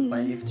wave. Quick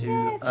wave to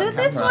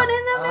this camera. one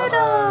in the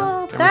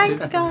middle.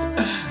 Thanks,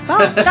 guys.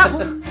 Bye. That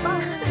one.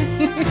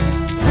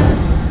 Bye.